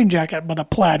 Not a green jacket, but a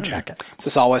plaid jacket. Does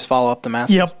this always follow up the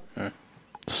Masters? Yep.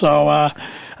 So I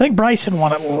think Bryson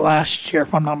won it last year,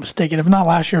 if I'm not mistaken. If not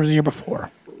last year, it was the year before.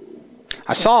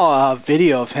 I saw a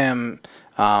video of him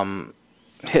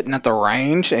hitting at the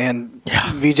range, and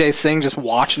Vijay Singh just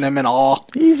watching him in awe.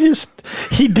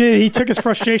 He took his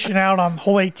frustration out on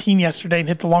hole 18 yesterday and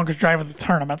hit the longest drive of the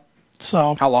tournament.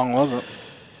 So how long was it?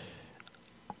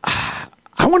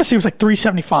 I want to say it was like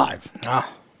 375.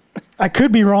 I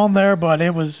could be wrong there, but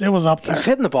it was up there. He was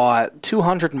hitting the ball at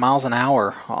 200 miles an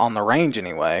hour on the range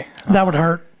anyway. That would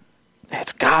hurt.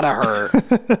 It's gotta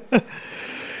hurt.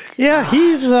 Yeah,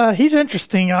 he's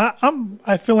interesting.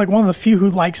 I feel like one of the few who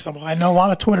likes him. I know a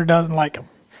lot of Twitter doesn't like him.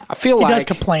 He does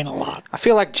complain a lot. I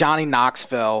feel like Johnny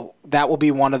Knoxville. That will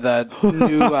be one of the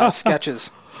new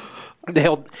sketches.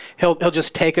 He'll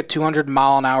just take a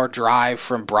 200-mile-an-hour drive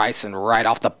from Bryson right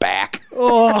off the back.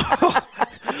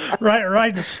 Right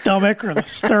in the stomach or the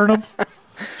sternum,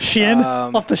 shin,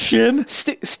 off the shin.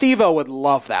 Steve-O would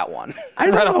love that one. I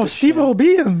don't know if Steve-O will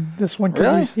be in this one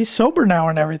because really? he's sober now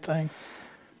and everything.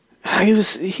 He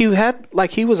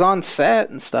was on set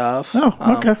and stuff.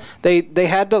 Oh, okay. They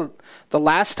had to, the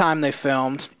last time they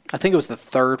filmed, I think it was the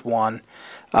third one.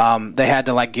 They had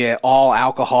to get all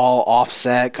alcohol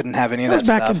offset. Couldn't have any of that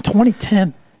stuff. That was back in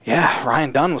 2010. Yeah,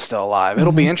 Ryan Dunn was still alive.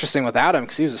 It'll be interesting without him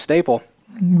because he was a staple.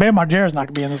 Bam Margera's not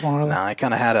gonna be in this one, really. No, he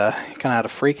kind of had a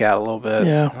freak out a little bit.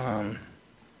 Yeah.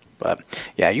 But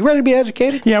yeah, you ready to be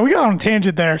educated? Yeah, we got on a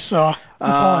tangent there, so I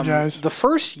apologize. The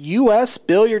first U.S.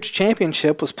 Billiards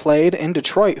Championship was played in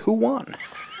Detroit. Who won?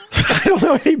 I don't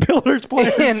know any billiards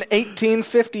players. In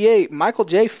 1858, Michael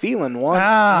J. Phelan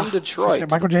won in Detroit.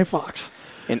 Michael J. Fox.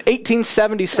 In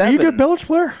 1877. Are you a good billiards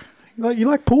player? You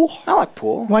like pool? I like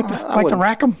pool. Like to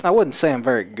rack 'em? I wouldn't say I'm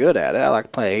very good at it. I like to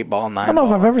play 8-ball, 9-ball. I don't know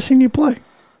if I've ever seen you play.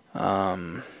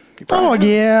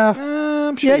 Yeah.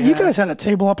 I'm sure you guys had a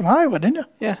table up in Iowa, didn't you?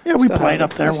 Yeah. Yeah, we played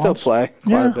up there I still play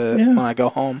quite a bit when I go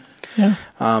home. Yeah.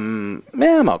 I'm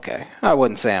okay. I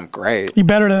wouldn't say I'm great.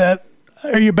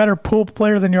 Are you a better pool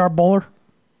player than you are bowler?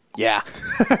 Yeah.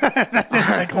 That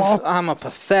didn't take long. I'm a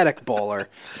pathetic bowler.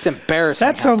 It's embarrassing.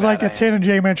 That sounds like a Tan and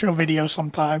J-Man show video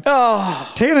sometime.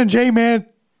 Oh. Tan and J-Man,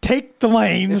 take the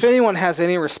lanes. If anyone has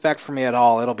any respect for me at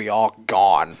all, it'll be all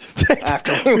gone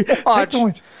after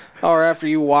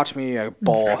you watch me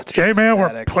bowl. J-Man,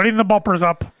 we're putting the bumpers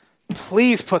up.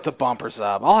 Please put the bumpers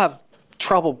up. I'll have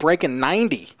trouble breaking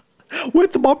 90.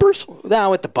 With the bumpers?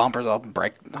 No, with the bumpers, I'll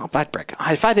break.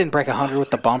 If I didn't break 100 with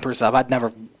the bumpers up, I'd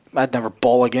never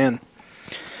bowl again.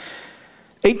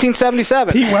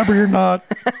 1877. Pete Weber, you're not.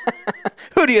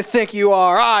 Who do you think you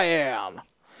are? I am.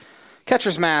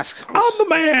 Catcher's mask. I'm the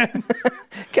man.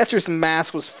 Catcher's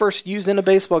mask was first used in a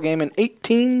baseball game in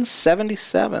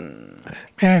 1877.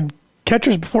 Man,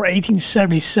 catchers before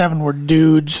 1877 were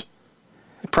dudes.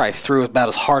 They probably threw about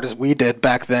as hard as we did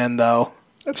back then, though.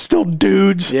 That's still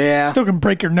dudes. Yeah. Still can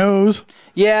break your nose.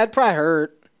 Yeah, it'd probably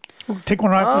hurt. Take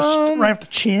one right off the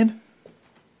chin.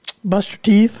 Bust your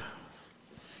teeth.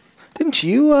 Didn't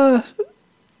you?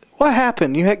 What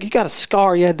happened? You got a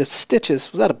scar. You had the stitches.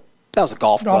 That was a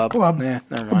golf club? Yeah,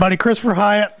 never my mind. buddy Christopher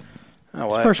Hyatt. Oh,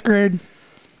 what? First grade.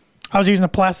 I was using a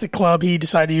plastic club. He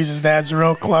decided to use his dad's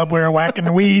real club. We were whacking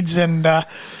the weeds, and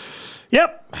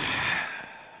yep,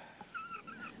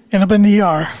 end up in the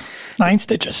ER. 9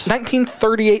 stitches.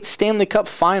 1938 Stanley Cup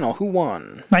Final. Who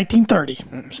won?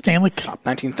 1930 Stanley Cup.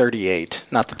 1938.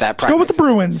 Not that. Let's go with the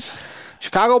Bruins.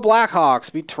 Chicago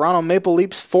Blackhawks beat Toronto Maple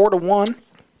Leafs 4-1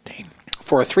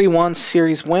 for a 3-1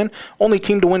 series win. Only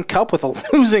team to win Cup with a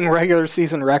losing regular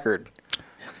season record.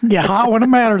 Yeah, hot when it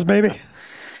matters, baby.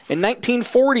 In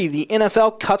 1940, the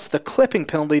NFL cuts the clipping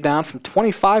penalty down from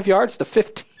 25 yards to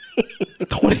 15.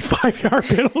 25-yard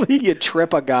penalty. You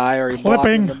trip a guy or you block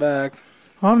him in the back.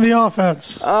 On the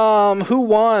offense. Who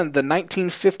won the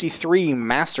 1953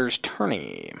 Masters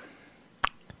tourney?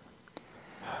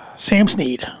 Sam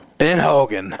Snead. Ben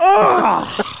Hogan.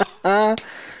 Oh.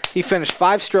 He finished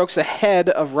 5 strokes ahead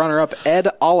of runner-up Ed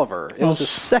Oliver. It was his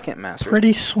second Masters.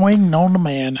 Pretty swing known to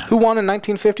man. Who won in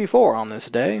 1954 on this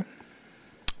day?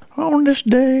 On this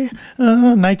day,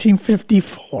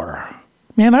 1954.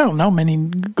 Man, I don't know many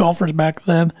golfers back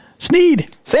then.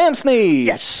 Snead. Sam Snead.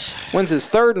 Yes. Wins his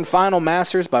third and final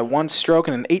Masters by 1 stroke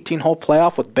in an 18-hole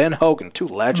playoff with Ben Hogan. 2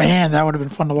 legends. Man, that would have been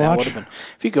fun to watch. That would have been.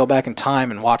 If you go back in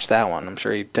time and watch that one, I'm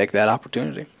sure you'd take that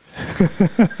opportunity.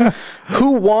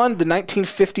 Who won the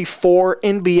 1954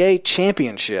 NBA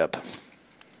championship?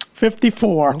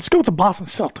 54. Let's go with the Boston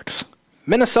Celtics.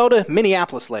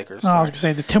 Minnesota-Minneapolis Lakers. Oh, I was going to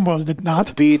say the Timberwolves did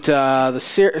not. Beat the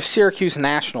Syracuse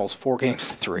Nationals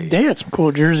 4-3. They had some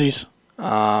cool jerseys.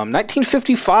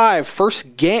 1955,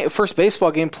 first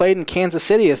baseball game played in Kansas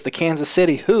City as the Kansas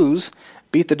City Who's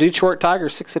beat the Detroit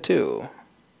Tigers 6-2.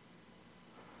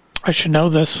 I should know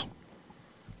this.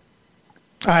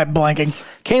 I'm blanking.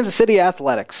 Kansas City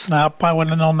Athletics. No, I wouldn't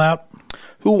have known that.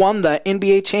 Who won the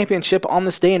NBA championship on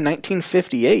this day in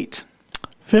 1958?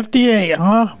 58,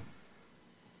 huh?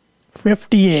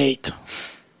 58.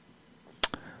 Let's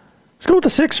go with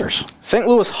the Sixers. St.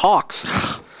 Louis Hawks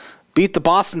beat the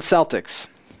Boston Celtics.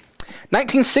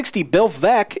 1960, Bill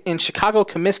Veeck in Chicago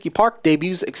Comiskey Park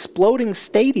debuts exploding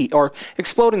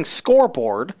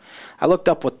scoreboard. I looked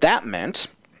up what that meant.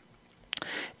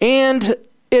 And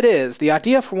it is the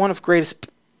idea for one of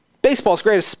baseball's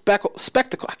greatest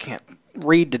spectacle. I can't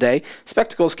read today.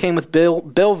 Spectacles came with Bill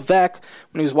Veeck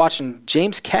when he was watching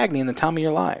James Cagney in The Time of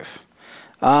Your Life.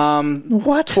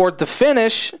 What? Toward the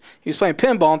finish, he was playing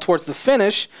pinball, and towards the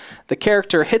finish, the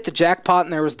character hit the jackpot,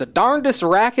 and there was the darndest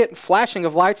racket and flashing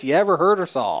of lights you ever heard or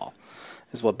saw,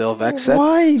 is what Bill Veeck said.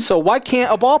 Why? So why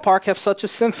can't a ballpark have such a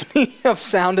symphony of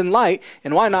sound and light,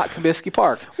 and why not Comiskey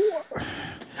Park?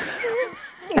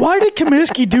 Why did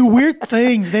Comiskey do weird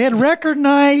things? They had record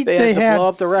night. They had to blow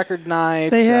up the record night.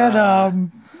 They had...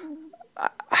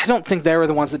 I don't think they were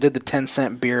the ones that did the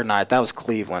 10-cent beer night. That was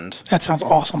Cleveland. That sounds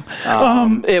awesome.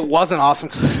 It wasn't awesome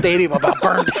because the stadium about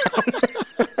burned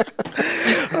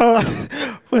down.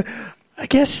 I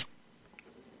guess...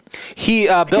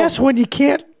 I guess when you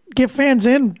can't get fans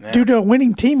in due to a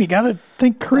winning team, you got to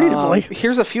think creatively.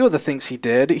 Here's a few of the things he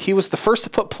did. He was the first to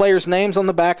put players' names on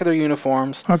the back of their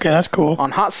uniforms. Okay, that's cool.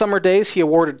 On hot summer days, he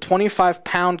awarded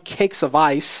 25-pound cakes of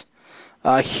ice.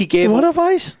 He gave what of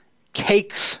ice?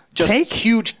 Cakes. Just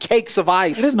huge cakes of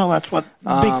ice. I didn't know that's what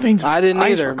big things. I didn't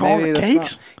ice either. Were called Maybe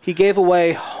cakes. He gave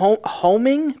away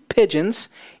homing pigeons,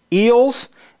 eels,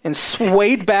 and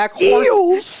swayed back horses.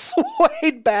 Eels?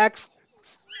 Swayed backs.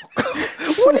 What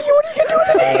are you going to do with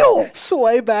an eel?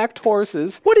 Sway-backed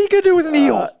horses. What are you going to do with an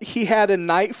eel? He had a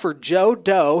night for Joe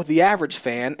Doe, the average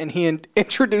fan, and he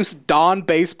introduced dawn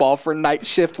baseball for night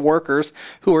shift workers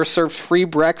who were served free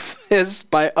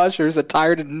breakfast by ushers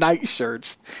attired in night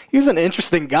shirts. He was an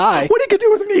interesting guy. What are you going to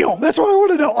do with an eel? That's what I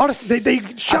want to know. Honestly, they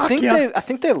shock you. I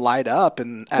think they light up.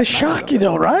 They shock you,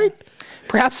 though, right?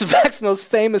 Perhaps Veeck's most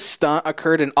famous stunt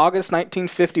occurred in August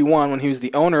 1951 when he was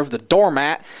the owner of the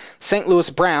doormat St. Louis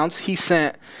Browns. He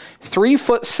sent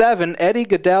 3'7" Eddie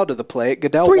Goodell to the plate.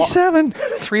 3'7".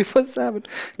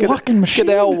 3'7". Walking machine.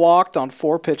 Goodell walked on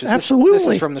 4 pitches. Absolutely. This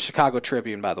is from the Chicago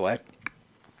Tribune, by the way.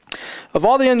 Of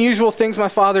all the unusual things my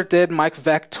father did, Mike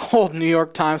Veck told New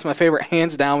York Times, my favorite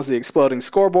hands down was the exploding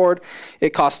scoreboard.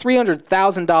 It cost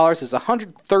 $300,000. It's a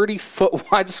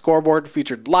 130-foot wide scoreboard.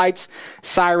 Featured lights,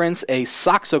 sirens, a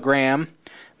soxogram,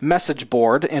 message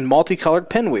board, and multicolored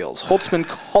pinwheels. Holtzman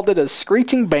called it a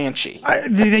screeching banshee.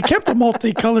 They kept the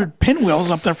multicolored pinwheels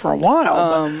up there for a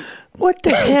while. What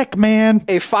the heck, man?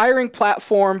 A firing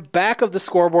platform back of the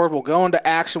scoreboard will go into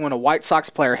action when a White Sox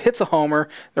player hits a homer.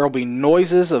 There will be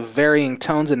noises of varying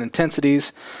tones and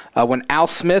intensities. When Al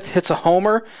Smith hits a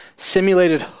homer,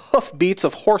 simulated hoof beats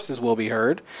of horses will be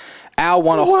heard. Al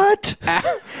won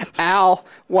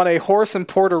a horse in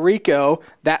Puerto Rico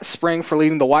that spring for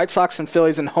leading the White Sox and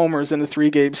Phillies in homers in the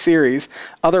 3-game series.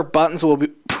 Other buttons will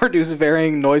produce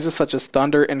varying noises such as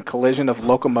thunder and collision of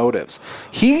locomotives.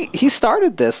 He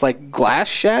started this, like glass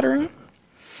shattering.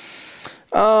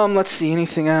 Let's see,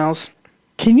 anything else?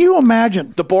 Can you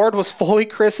imagine? The board was fully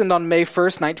christened on May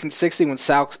 1st, 1960, when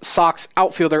Sox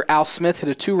outfielder Al Smith hit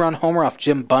a 2-run homer off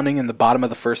Jim Bunning in the bottom of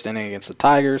the first inning against the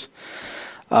Tigers.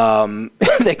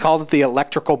 They called it the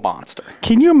electrical monster.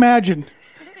 Can you imagine?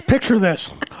 Picture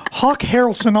this. Hawk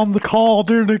Harrelson on the call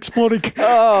during the exploding.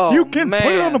 Oh, you can man.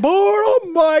 put it on the board. Oh,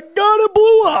 my God, it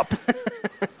blew up.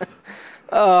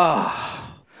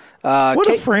 What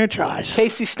a franchise.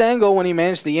 Casey Stengel, when he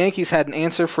managed the Yankees, had an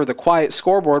answer for the quiet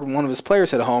scoreboard when one of his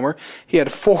players hit a homer. He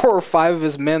had 4 or 5 of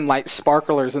his men light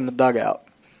sparklers in the dugout.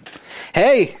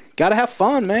 Hey, got to have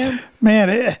fun, man.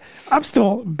 Man, I'm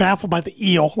still baffled by the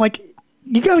eel. Like,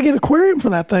 you got to get an aquarium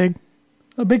for that thing.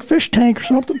 A big fish tank or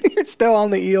something. You're still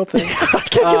on the eel thing. I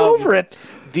can't get over it.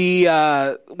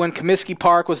 When Comiskey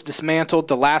Park was dismantled,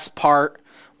 the last part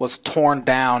was torn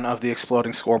down of the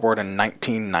exploding scoreboard in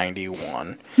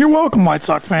 1991. You're welcome, White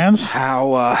Sox fans.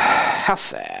 How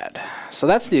sad. So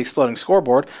that's the exploding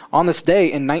scoreboard. On this day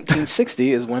in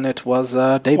 1960 is when it was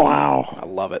debuted. Wow. I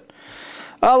love it.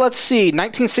 Let's see.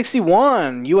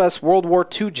 1961, U.S. World War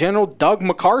II General Doug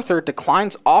MacArthur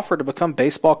declines offer to become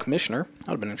baseball commissioner. That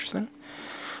would have been interesting.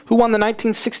 Who won the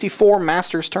 1964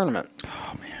 Masters tournament?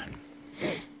 Oh, man.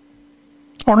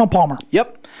 Arnold Palmer.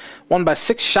 Yep. Won by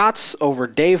 6 shots over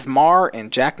Dave Marr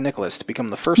and Jack Nicklaus to become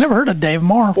the first Never heard of Dave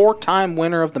Marr. 4-time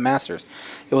winner of the Masters.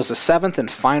 It was the 7th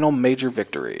and final major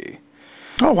victory.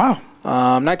 Oh, wow.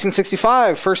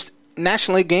 1965, first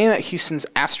National League game at Houston's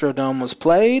Astrodome was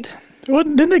played.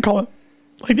 Didn't they call it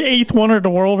like the 8th wonder of the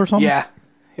world or something? Yeah,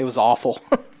 it was awful.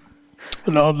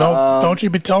 No, don't you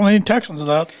be telling any Texans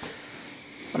that.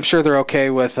 I'm sure they're okay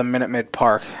with a Minute Maid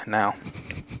Park now.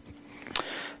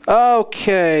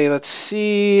 Okay, let's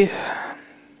see.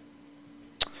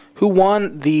 Who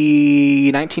won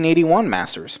the 1981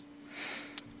 Masters?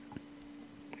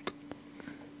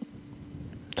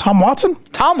 Tom Watson?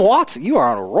 Tom Watson. You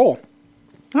are on a roll.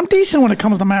 I'm decent when it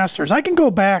comes to Masters. I can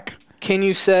go back. Can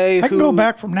you say I can go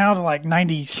back from now to like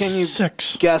 96. Can you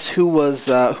guess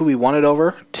who he won it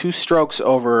over? 2 strokes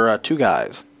over 2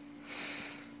 guys.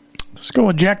 Let's go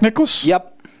with Jack Nicklaus.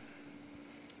 Yep.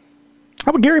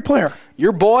 How about Gary Player?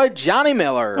 Your boy, Johnny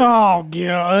Miller. Oh,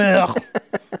 yeah.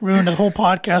 Ruined the whole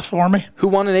podcast for me. Who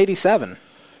won in 87?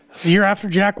 The year after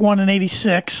Jack won in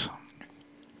 86.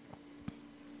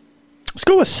 Let's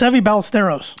go with Seve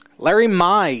Ballesteros. Larry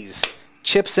Mize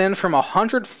chips in from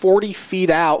 140 feet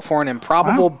out for an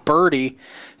improbable birdie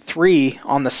 3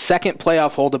 on the second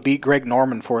playoff hole to beat Greg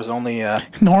Norman for his only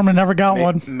Norman never got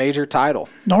one. Major title.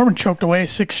 Norman choked away a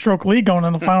 6-stroke lead going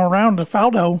in the final round to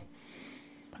Faldo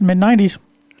in the mid-90s.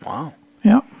 Wow.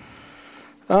 Yeah.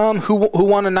 Who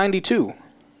won in 92?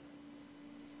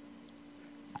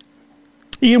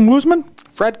 Ian Woosman?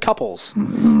 Fred Couples.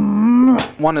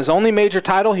 Won his only major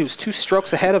title. He was 2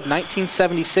 strokes ahead of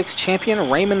 1976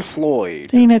 champion Raymond Floyd.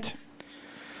 Ain't it?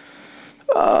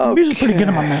 He was pretty good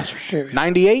in my Masters series.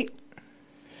 98?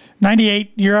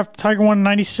 98, year after Tiger won in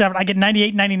 97. I get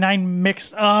 98, 99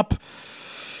 mixed up.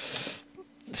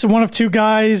 So one of 2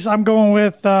 guys. I'm going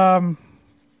with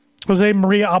Jose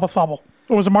Maria Abasabal.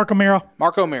 Or was it Marco Mira?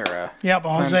 Marco Mira. Yep,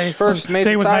 Jose. First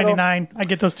major Jose was title. 99. I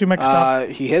get those 2 mixed up.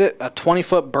 He hit it a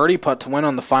 20-foot birdie putt to win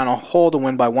on the final hole to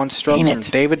win by 1 stroke from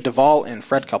David Duvall and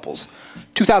Fred Couples.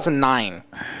 2009.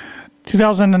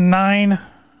 2009.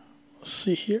 Let's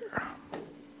see here.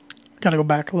 Got to go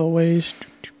back a little ways.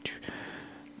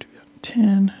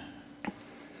 2010.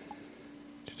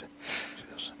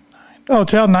 2009. Oh,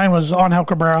 2009 was Angel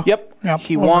Cabrera. Yep.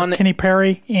 He won. Kenny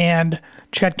Perry and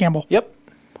Chad Campbell. Yep.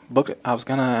 I was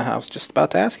just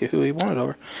about to ask you who he won it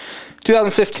over.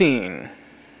 2015.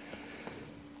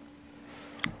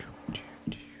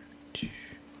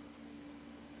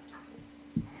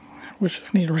 I wish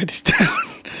I need to write this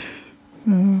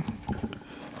down.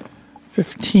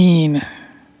 15.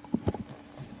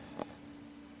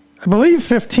 I believe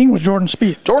 15 was Jordan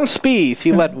Spieth. Jordan Spieth,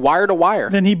 he led wire to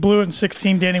wire. Then he blew it in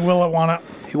 16. Danny Willett won it.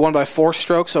 He won by 4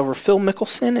 strokes over Phil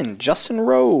Mickelson and Justin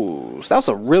Rose. That was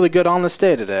a really good on this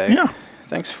day today. Yeah.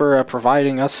 Thanks for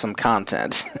providing us some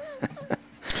content.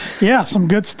 Yeah, some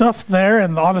good stuff there.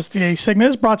 And the Honesty segment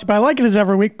is brought to you by, like it is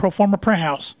every week, Proforma Print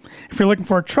House. If you're looking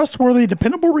for a trustworthy,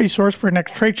 dependable resource for your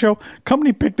next trade show,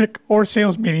 company picnic, or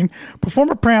sales meeting,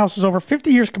 Proforma Print House has over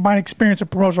 50 years combined experience in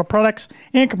promotional products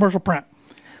and commercial print.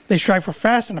 They strive for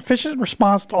fast and efficient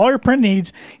response to all your print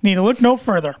needs. You need to look no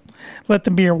further. Let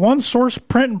them be your one-source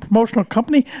print and promotional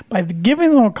company by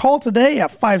giving them a call today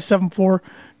at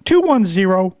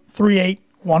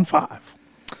 574-210-3815.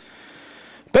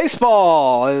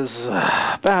 Baseball is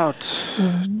about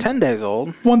 10 days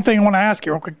old. One thing I want to ask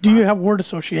you real quick. Do you have word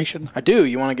association? I do.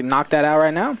 You want to knock that out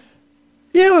right now?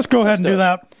 Yeah, let's go ahead and do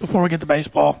that before we get to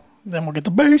baseball. Then we'll get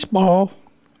to baseball.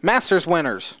 Masters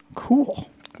winners. Cool.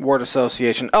 Word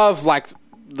association of like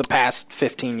the past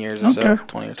 15 years or so,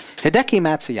 20 years. Hideki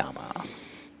Matsuyama.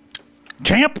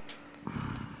 Champ.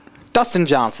 Dustin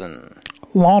Johnson.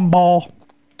 Lawn ball.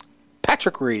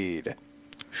 Patrick Reed.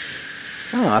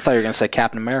 Oh, I thought you were going to say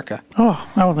Captain America. Oh,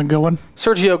 that would have been a good one.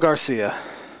 Sergio Garcia.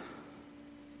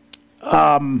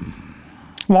 Long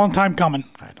time coming.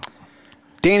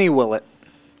 Danny Willett.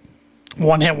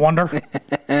 One-hit wonder.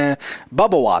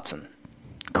 Bubba Watson.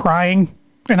 Crying.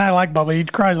 And I like Bubba. He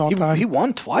cries all the time. He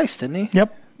won twice, didn't he?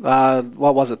 Yep.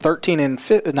 What was it? 13 and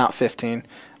not 15. It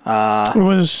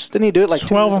was. Didn't he do it like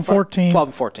 12 and 14? 12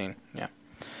 and 14. Yeah.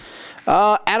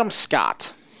 Adam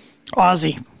Scott.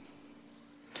 Ozzy.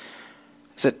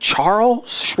 Is it Charles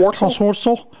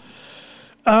Schwartzel?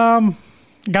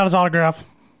 Got his autograph.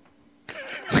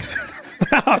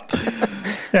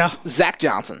 Yeah. Zach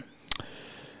Johnson.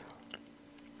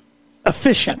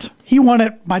 Efficient. He won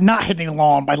it by not hitting the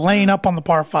lawn, by laying up on the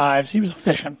par fives. He was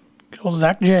efficient. Good old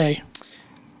Zach J.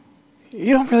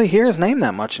 You don't really hear his name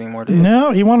that much anymore, do you?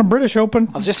 No, he won a British Open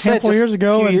I was just a few years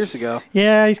ago.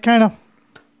 Yeah, he's kind of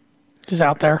just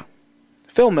out there.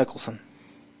 Phil Mickelson.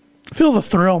 Feel the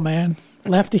thrill, man.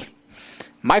 Lefty.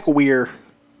 Michael Weir.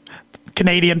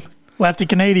 Canadian. Lefty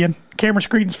Canadian. Cameron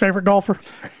Screeton's favorite golfer.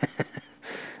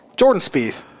 Jordan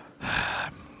Spieth.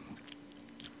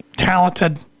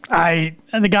 Talented.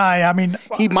 The guy, I mean.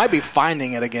 He might be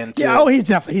finding it again, too. Yeah,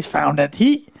 he's found it.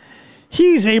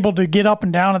 He's able to get up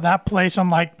and down at that place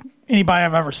unlike anybody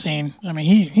I've ever seen. I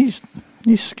mean, he's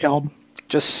skilled.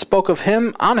 Just spoke of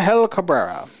him, Angel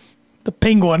Cabrera. The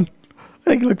Penguin. I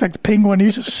think he looked like the Penguin. He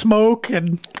used to smoke,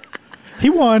 and he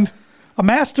won a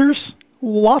Masters,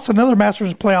 lost another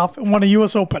Masters playoff, and won a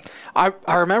U.S. Open. I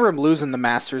remember him losing the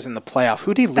Masters in the playoff.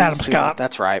 Who did he lose Adam to? Scott.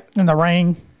 That's right. In the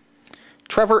rain.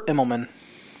 Trevor Immelman,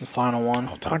 the final one.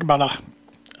 I'll talk about a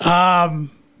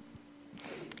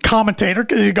commentator,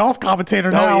 because he's a golf commentator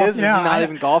now. He is? Yeah, is he not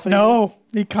even golfing anymore? No,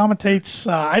 he commentates.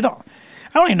 I don't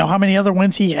even know how many other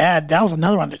wins he had. That was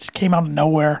another one that just came out of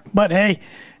nowhere. But, hey,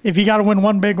 if you got to win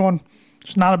one big one,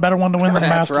 there's not a better one to win than the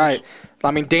Masters. That's right. I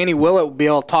mean, Danny Willett will be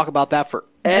able to talk about that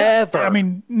forever. I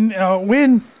mean,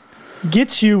 win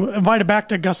gets you invited back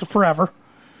to Augusta forever.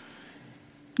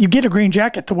 You get a green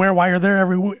jacket to wear while you're there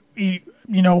every a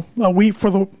week for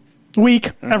the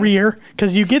week every year,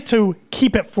 because you get to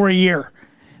keep it for a year.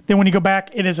 Then when you go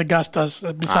back, it is Augusta's.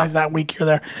 Besides that week you're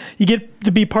there, you get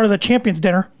to be part of the Champions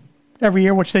Dinner every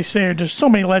year, which they say are just so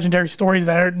many legendary stories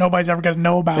that nobody's ever going to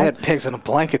know about. They had pigs in a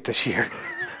blanket this year.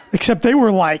 Except they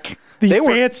were like the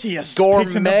fanciest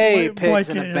gourmet pigs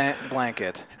in a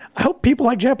blanket. I hope people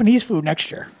like Japanese food next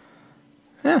year.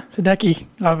 Yeah. Hideki,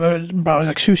 probably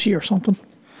like sushi or something.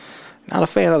 Not a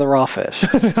fan of the raw fish.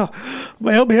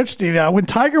 But it'll be interesting. When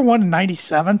Tiger won in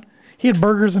 '97, he had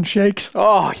burgers and shakes.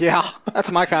 Oh, yeah.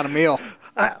 That's my kind of meal.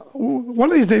 One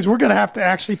of these days, we're going to have to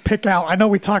actually pick out. I know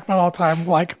we talk about it all the time,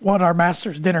 like what our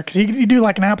Masters dinner, because you do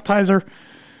like an appetizer,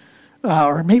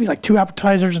 or maybe like 2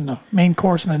 appetizers and the main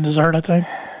course and then dessert, I think.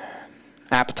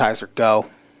 Appetizer, go.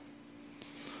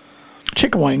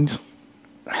 Chicken wings.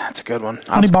 That's a good one.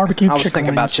 Honey barbecue chicken wings. I was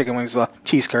thinking about chicken wings as well.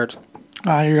 Cheese curds.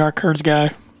 You're our curds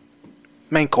guy.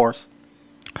 Main course.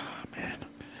 Oh, man.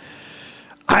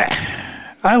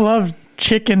 I love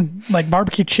chicken, like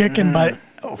barbecue chicken, but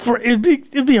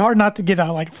it'd be hard not to get a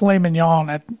like filet mignon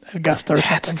at Augusta or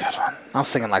something. That's a good one. I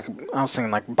was thinking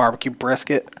like barbecue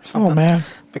brisket or something. Oh, man.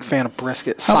 Big fan of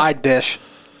brisket. Side dish.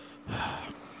 I'd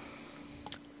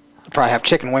probably have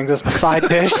chicken wings as my side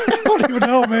dish. I don't even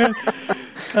know, man.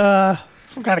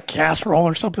 Some kind of casserole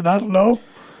or something. I don't know.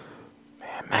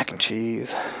 Man, mac and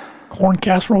cheese. Corn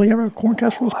casserole. You ever have corn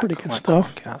casserole? It's pretty good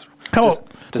stuff. How about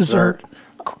dessert?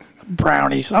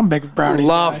 Brownies. I'm a big brownies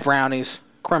Love guy. brownies.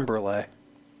 Creme brulee.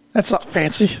 That's not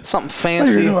fancy. Something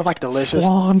fancy, like delicious.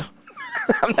 Flan.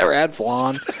 I've never had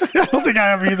flan. I don't think I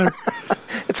have either.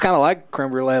 It's kind of like creme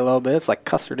brulee a little bit. It's like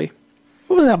custardy.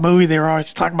 What was that movie they were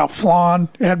always talking about? Flan.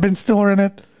 It had Ben Stiller in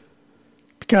it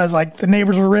because like the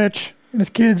neighbors were rich and his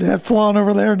kids had flan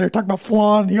over there, and they were talking about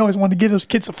flan. He always wanted to get his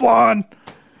kids a flan.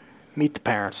 Meet the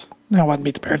Parents. No, it wasn't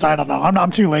Meet the Parents. I don't know.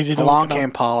 I'm too lazy to. Along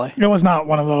Came Polly. It was not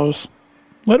one of those.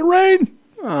 Let It Rain.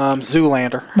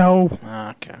 Zoolander. No.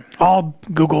 Okay. I'll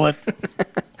Google it.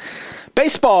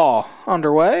 Baseball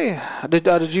underway.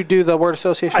 Did you do the word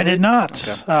association? I did not.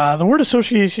 Okay. The word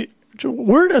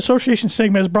association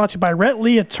segment is brought to you by Rhett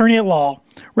Lee, attorney at law.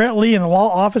 Rhett Lee and the law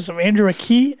office of Andrew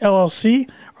McKee, LLC,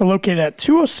 are located at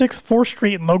 206 4th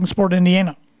Street in Logansport,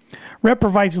 Indiana. Rhett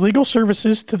provides legal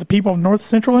services to the people of North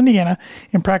Central Indiana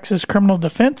and practices criminal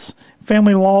defense,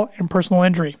 family law, and personal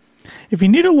injury. If you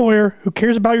need a lawyer who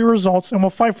cares about your results and will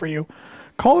fight for you,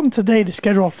 call them today to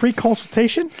schedule a free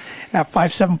consultation at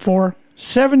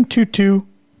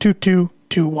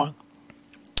 574-722-2221.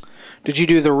 Did you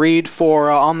do the read for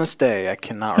On This Day? I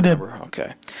cannot remember. I did.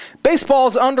 Okay.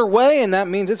 Baseball's underway, and that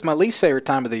means it's my least favorite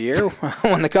time of the year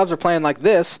when the Cubs are playing like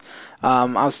this. I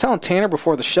was telling Tanner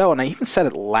before the show, and I even said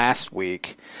it last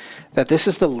week, that this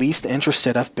is the least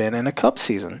interested I've been in a Cubs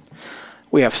season.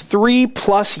 We have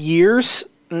 3+ years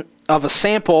of a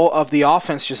sample of the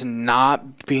offense just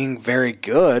not being very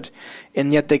good,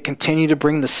 and yet they continue to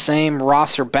bring the same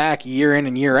roster back year in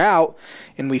and year out,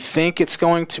 and we think it's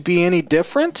going to be any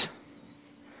different?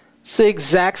 It's the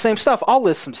exact same stuff. I'll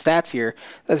list some stats here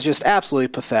that's just absolutely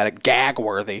pathetic,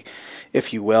 gag-worthy,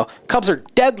 if you will. Cubs are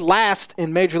dead last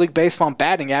in Major League Baseball in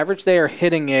batting average. They are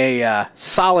hitting a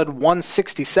solid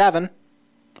 167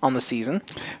 on the season.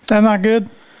 Is that not good?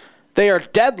 They are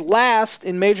dead last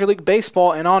in Major League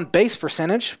Baseball in on-base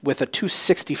percentage with a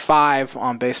 265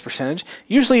 on-base percentage.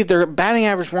 Usually their batting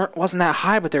average wasn't that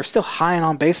high, but they're still high in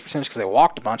on-base percentage because they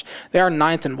walked a bunch. They are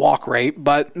 9th in walk rate,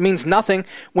 but means nothing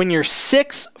when you're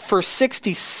 6 for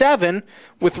 67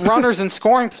 with runners in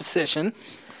scoring position.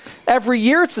 Every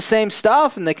year it's the same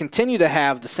stuff, and they continue to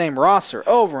have the same roster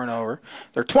over and over.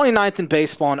 They're 29th in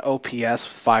baseball in OPS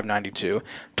with 592,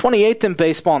 28th in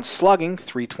baseball in slugging,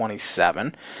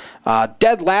 327.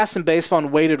 Dead last in baseball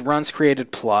in weighted runs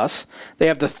created plus. They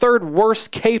have the third worst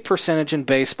K percentage in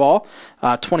baseball,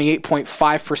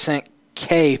 28.5%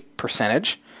 K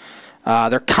percentage.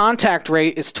 Their contact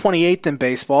rate is 28th in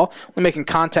baseball, only making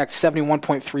contact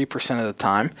 71.3% of the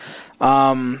time.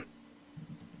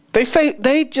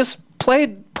 They just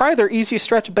played probably their easiest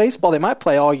stretch of baseball they might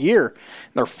play all year.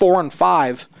 They're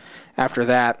 4-5 after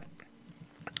that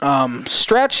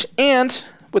stretch, and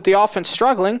with the offense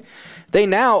struggling, they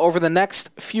now, over the next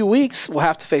few weeks, will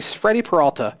have to face Freddie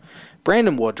Peralta,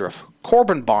 Brandon Woodruff,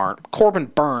 Corbin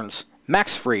Burns,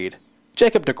 Max Fried,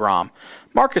 Jacob deGrom,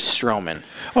 Marcus Stroman.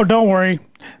 Oh, don't worry.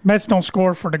 Mets don't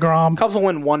score for deGrom. Cubs will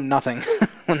win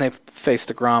 1-0 when they face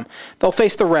deGrom. They'll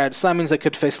face the Reds, so that means they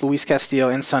could face Luis Castillo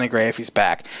and Sonny Gray if he's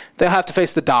back. They'll have to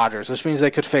face the Dodgers, which means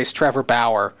they could face Trevor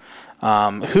Bauer,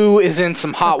 who is in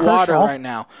some hot water right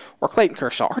now, or Clayton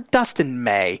Kershaw, or Dustin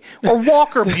May, or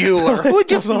Walker Buehler. Who would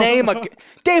just name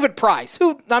David Price?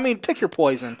 Pick your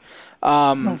poison.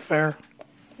 No fair.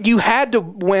 You had to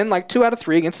win like 2 out of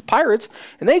 3 against the Pirates,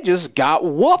 and they just got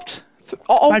whooped.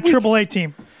 By a AAA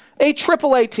team. A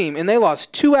AAA team, and they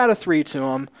lost 2 out of 3 to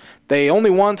them. They only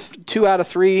won 2 out of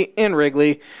 3 in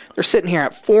Wrigley. They're sitting here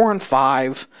at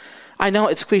 4-5. I know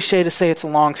it's cliche to say it's a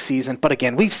long season, but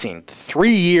again, we've seen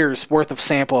 3 years worth of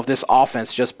sample of this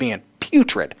offense just being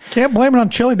putrid. Can't blame it on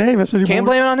Chili Davis anymore. Can't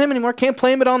blame it on him anymore. Can't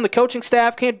blame it on the coaching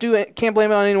staff. Can't blame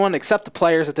it on anyone except the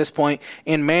players at this point,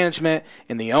 and management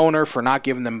and the owner for not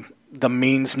giving them the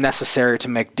means necessary to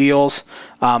make deals.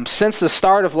 Since the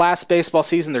start of last baseball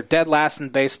season, they're dead last in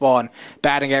baseball, and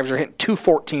batting average are hitting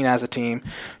 214 as a team,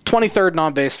 23rd in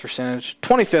on-base percentage,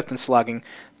 25th in slugging,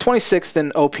 26th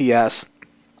in OPS.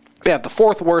 They have the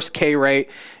 4th worst K rate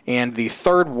and the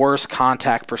 3rd worst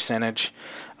contact percentage.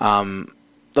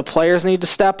 The players need to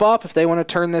step up if they want to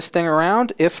turn this thing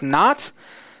around. If not,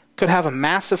 could have a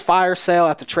massive fire sale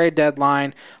at the trade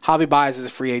deadline. Javi Baez is a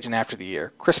free agent after the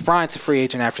year. Chris Bryant's a free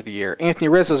agent after the year. Anthony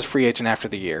Rizzo's a free agent after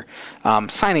the year.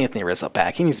 Sign Anthony Rizzo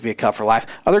back. He needs to be a Cub for life.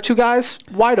 Other 2 guys,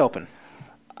 wide open.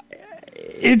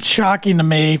 It's shocking to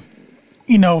me.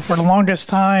 For the longest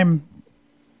time,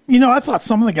 I thought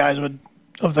some of the guys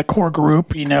of the core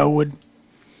group, would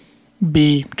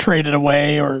be traded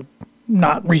away or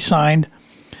not re-signed.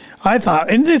 I thought,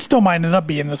 and it still might end up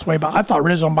being this way, but I thought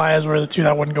Rizzo and Baez were the 2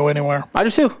 that wouldn't go anywhere. I do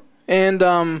too. And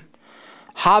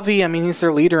Javi, he's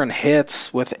their leader in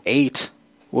hits with 8.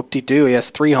 Whoop-de-doo. He has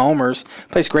 3 homers.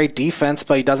 Plays great defense,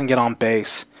 but he doesn't get on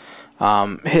base.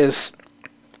 His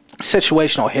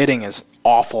situational hitting is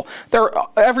awful.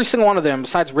 Every single one of them,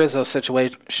 besides Rizzo's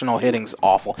situational hitting, is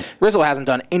awful. Rizzo hasn't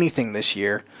done anything this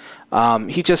year.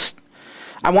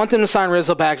 I want them to sign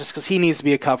Rizzo back just because he needs to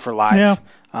be a Cub for life. Yeah.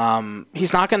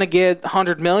 He's not going to get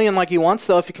 $100 million like he wants,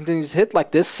 though, if he continues to hit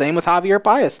like this. Same with Javier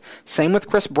Baez. Same with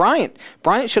Chris Bryant.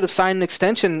 Bryant should have signed an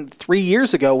extension 3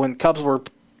 years ago when Cubs were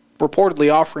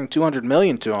reportedly offering $200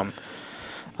 million to him.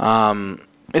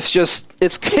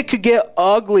 It could get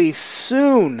ugly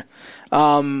soon.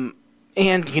 And,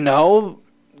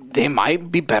 they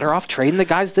might be better off trading the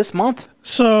guys this month.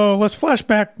 So let's flash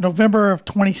back November of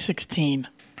 2016.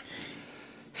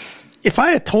 If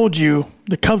I had told you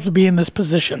the Cubs would be in this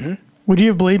position, would you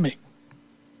have believed me?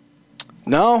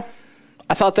 No.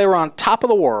 I thought they were on top of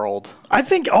the world. I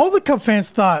think all the Cub fans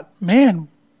thought, man,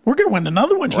 we're going to win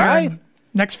another one here in the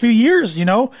next few years.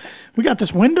 We got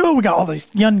this window. We got all these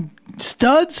young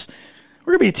studs.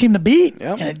 We're going to be a team to beat.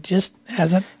 Yep. And it just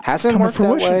hasn't come worked to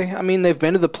fruition. That way. I mean, they've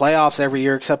been to the playoffs every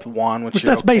year except one, which you're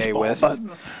that's okay baseball, with. But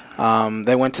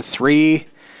they went to 3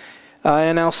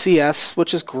 NLCS,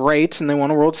 which is great, and they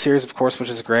won a World Series, of course, which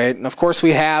is great. And of course,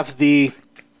 we have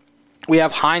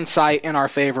hindsight in our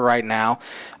favor right now.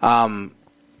 I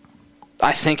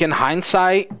think in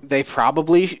hindsight, they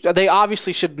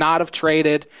obviously should not have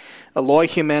traded Eloy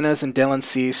Jimenez and Dylan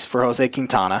Cease for Jose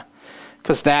Quintana,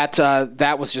 because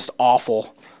that was just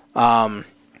awful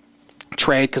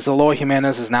trade, because Eloy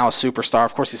Jimenez is now a superstar.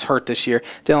 Of course, he's hurt this year.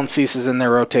 Dylan Cease is in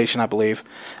their rotation, I believe,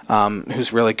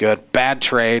 who's really good. Bad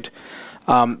trade.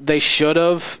 They should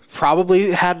have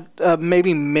probably had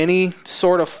maybe mini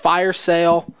sort of fire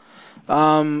sale,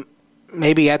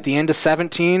 maybe at the end of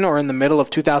 17 or in the middle of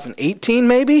 2018,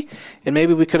 maybe, and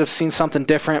maybe we could have seen something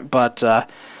different. But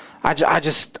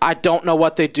I don't know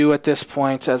what they do at this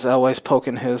point. As always,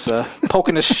 poking his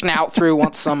snout through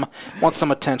wants some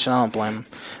attention. I don't blame him.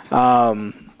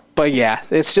 But yeah,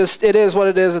 it is what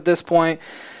it is at this point.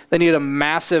 They need a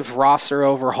massive roster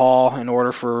overhaul in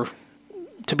order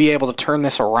to be able to turn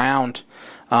this around.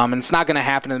 And it's not going to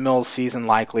happen in the middle of the season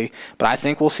likely, but I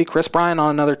think we'll see Chris Bryant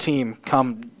on another team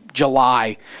come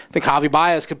July. I think Javi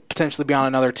Baez could potentially be on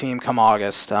another team come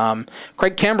August.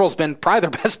 Craig Kimbrell's been probably their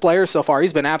best player so far.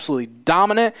 He's been absolutely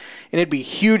dominant, and it'd be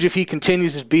huge if he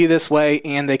continues to be this way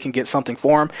and they can get something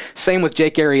for him. Same with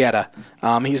Jake Arrieta.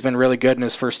 He's been really good in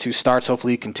his first 2 starts.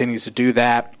 Hopefully he continues to do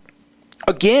that.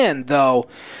 Again, though,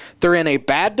 they're in a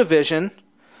bad division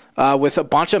with a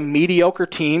bunch of mediocre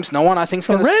teams. No one, I think, is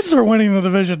going to. The Reds are winning the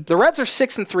division. The Reds are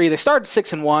 6-3. They started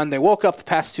 6-1. They woke up the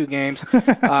past 2 games.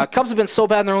 Cubs have been so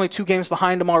bad, and they're only 2 games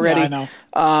behind them already. Yeah,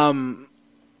 I know.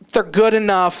 They're good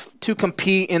enough to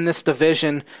compete in this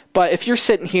division, but if you're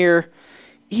sitting here,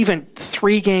 even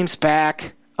 3 games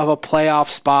back of a playoff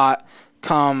spot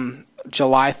come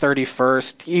July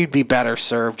 31st, you'd be better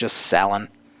served just selling.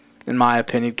 In my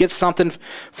opinion, get something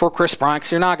for Chris Bryant,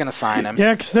 because you're not going to sign him.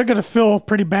 Yeah, because they're going to feel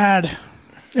pretty bad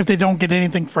if they don't get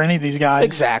anything for any of these guys.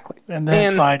 Exactly. And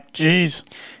then it's like, geez.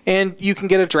 And you can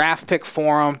get a draft pick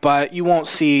for them, but you won't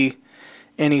see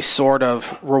any sort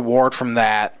of reward from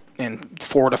that in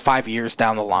 4 to 5 years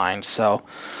down the line. So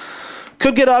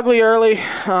could get ugly early.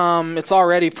 It's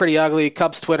already pretty ugly.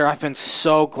 Cubs Twitter, I've been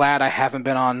so glad I haven't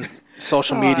been on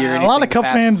social media or anything. A lot of Cub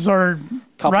fans are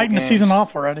writing the season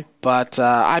off already. But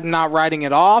I'm not writing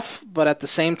it off, but at the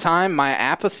same time, my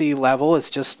apathy level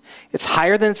is it's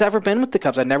higher than it's ever been with the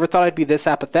Cubs. I never thought I'd be this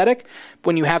apathetic.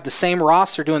 When you have the same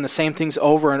roster doing the same things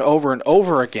over and over and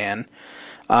over again,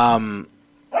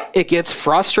 it gets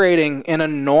frustrating and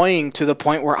annoying to the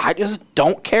point where I just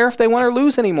don't care if they win or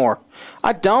lose anymore.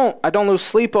 I don't lose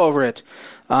sleep over it.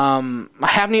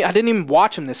 I didn't even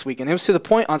watch them this weekend. It was to the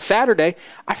point on Saturday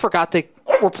I forgot they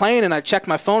were playing, and I checked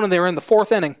my phone and they were in the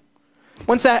 4th inning.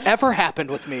 When's that ever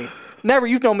happened with me? Never.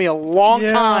 You've known me a long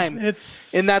time, and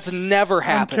that's never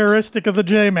happened. Uncharacteristic of the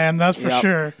J-Man, that's for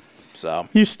sure. So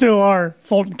you still are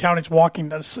Fulton County's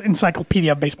walking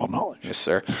encyclopedia of baseball knowledge. Yes,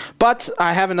 sir. But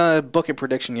I haven't booked a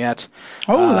prediction yet.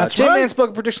 Oh, that's right. J-Man's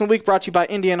Book Prediction of the Week brought to you by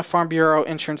Indiana Farm Bureau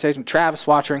Insurance Agent Travis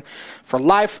Watchering. For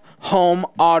life, home,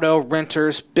 auto,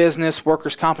 renters, business,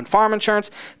 workers' comp, and farm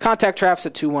insurance, contact Travis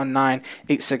at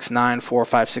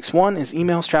 219-869-4561. His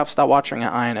email is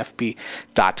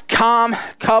travis.watchering@infb.com.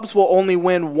 Cubs will only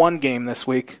win 1 game this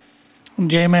week.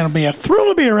 J-Man will be a thrill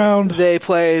to be around. They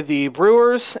play the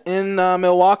Brewers in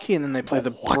Milwaukee, and then they play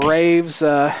the Braves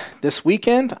this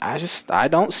weekend. I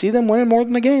don't see them winning more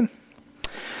than a game.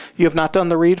 You have not done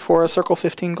the read for a Circle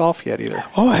 15 golf yet either.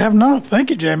 Oh, I have not. Thank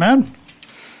you, J-Man.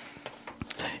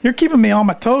 You're keeping me on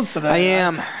my toes today. I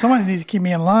am. Somebody needs to keep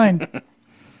me in line.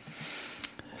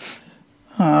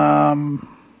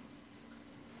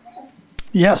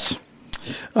 Yes.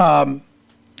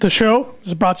 The show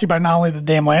is brought to you by not only the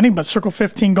Dam Landing, but Circle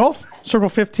 15 Golf. Circle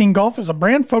 15 Golf is a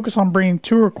brand focused on bringing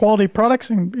tour quality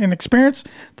products and experience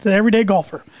to the everyday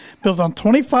golfer. Built on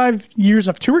 25 years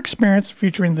of tour experience,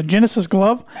 featuring the Genesis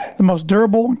glove, the most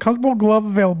durable and comfortable glove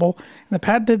available, and the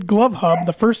patented Glove Hub,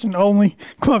 the first and only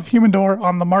glove humidor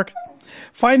on the market.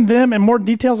 Find them and more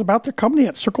details about their company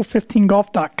at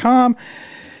circle15golf.com.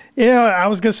 Yeah, I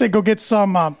was going to say go get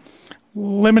some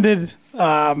limited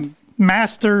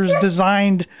Masters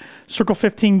designed Circle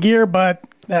 15 gear, but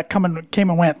that came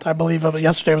and went. I believe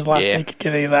yesterday was the last day you could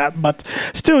get any of that. But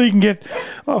still, you can get,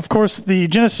 of course, the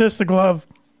Genesis, the glove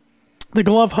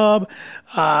hub,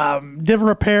 div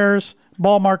repairs,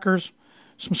 ball markers,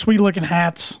 some sweet looking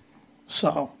hats.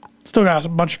 So still got a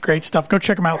bunch of great stuff. Go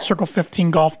check them out,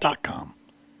 circle15golf.com.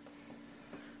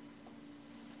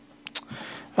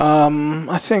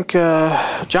 I think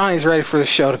Johnny's ready for the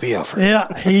show to be over. Yeah,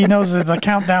 he knows that the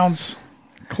countdown's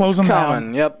closing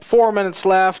down. Yep, 4 minutes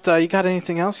left. You got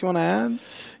anything else you want to add?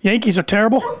 Yankees are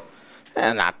terrible.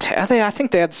 I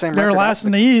think they had the same record. They're last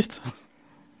in the East.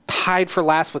 Tied for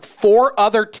last with 4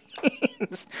 other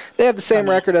teams. They have the same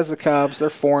record as the Cubs. They're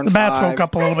 4-5. The bats woke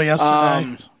up a little bit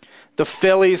yesterday. The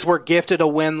Phillies were gifted a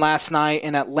win last night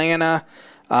in Atlanta.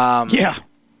 Yeah.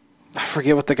 I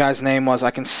forget what the guy's name was.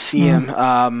 I can see him.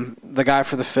 The guy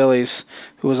for the Phillies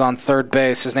who was on third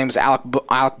base. His name is Alec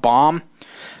Baum.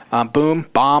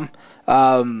 Baum.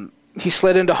 He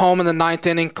slid into home in the ninth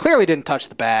inning. Clearly didn't touch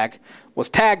the bag. Was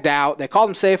tagged out. They called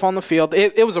him safe on the field.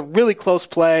 It was a really close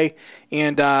play,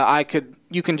 and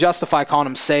you can justify calling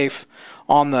him safe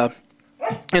in the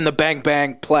bang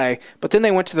bang play. But then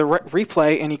they went to the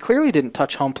replay, and he clearly didn't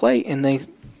touch home plate, and they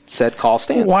said call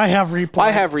stand. Why have replay?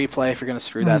 Why have replay if you're going to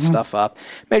screw that stuff up?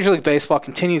 Major League Baseball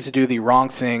continues to do the wrong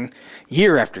thing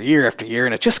year after year after year,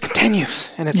 and it just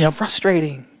continues, and it's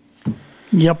frustrating.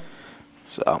 Yep.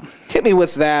 So hit me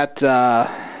with that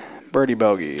birdie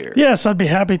bogey here. Yes, I'd be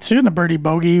happy to. And the birdie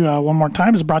bogey, one more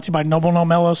time, is brought to you by Noble Gnome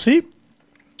LLC.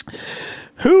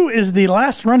 Who is the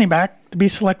last running back to be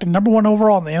selected number 1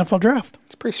 overall in the NFL draft?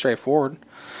 It's pretty straightforward.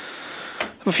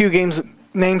 A few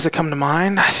names that come to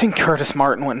mind. I think Curtis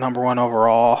Martin went number 1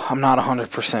 overall. I'm not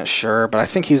 100% sure, but I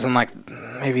think he was in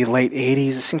maybe late 80s.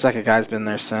 It seems like a guy's been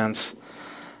there since.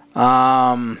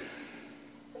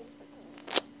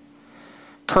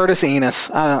 Curtis Enos.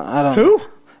 I don't Who?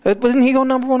 Didn't he go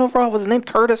number 1 overall? Was his name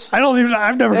Curtis? I've never heard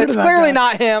of that guy. It's clearly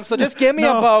not him, so just give me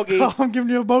a bogey. I'm giving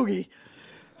you a bogey.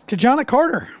 Kajana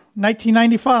Carter,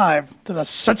 1995, to the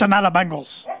Cincinnati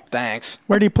Bengals. Thanks.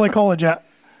 Where do you play college at?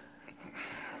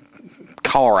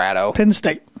 Colorado. Penn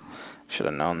State. Should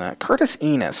have known that. Curtis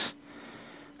Enos.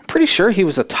 I'm pretty sure he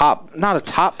was not a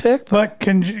top pick. But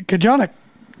Kajana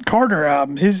Carter,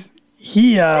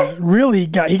 he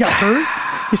got hurt.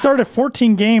 He started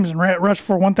 14 games and rushed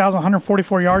for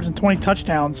 1,144 yards and 20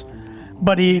 touchdowns,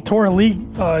 but he tore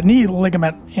a knee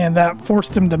ligament, and that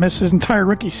forced him to miss his entire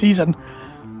rookie season.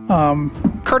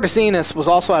 Curtis Enos was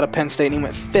also out of Penn State, and he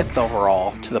went 5th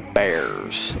overall to the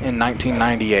Bears in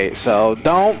 1998. So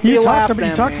don't be laughing at me.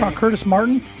 You talked about Curtis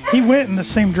Martin. He went in the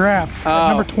same draft at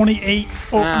number 28.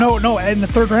 No, in the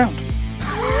 3rd round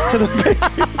to the Bears.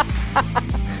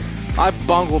 I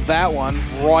bungled that one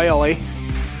royally.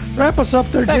 Wrap us up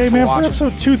there, J-Man, for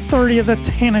episode 230 of the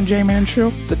Tan and J-Man Show.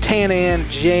 The Tan and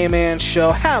J-Man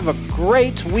Show. Have a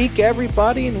great week,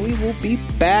 everybody, and we will be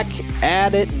back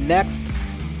at it next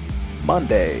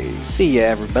Monday. See ya,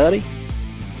 everybody.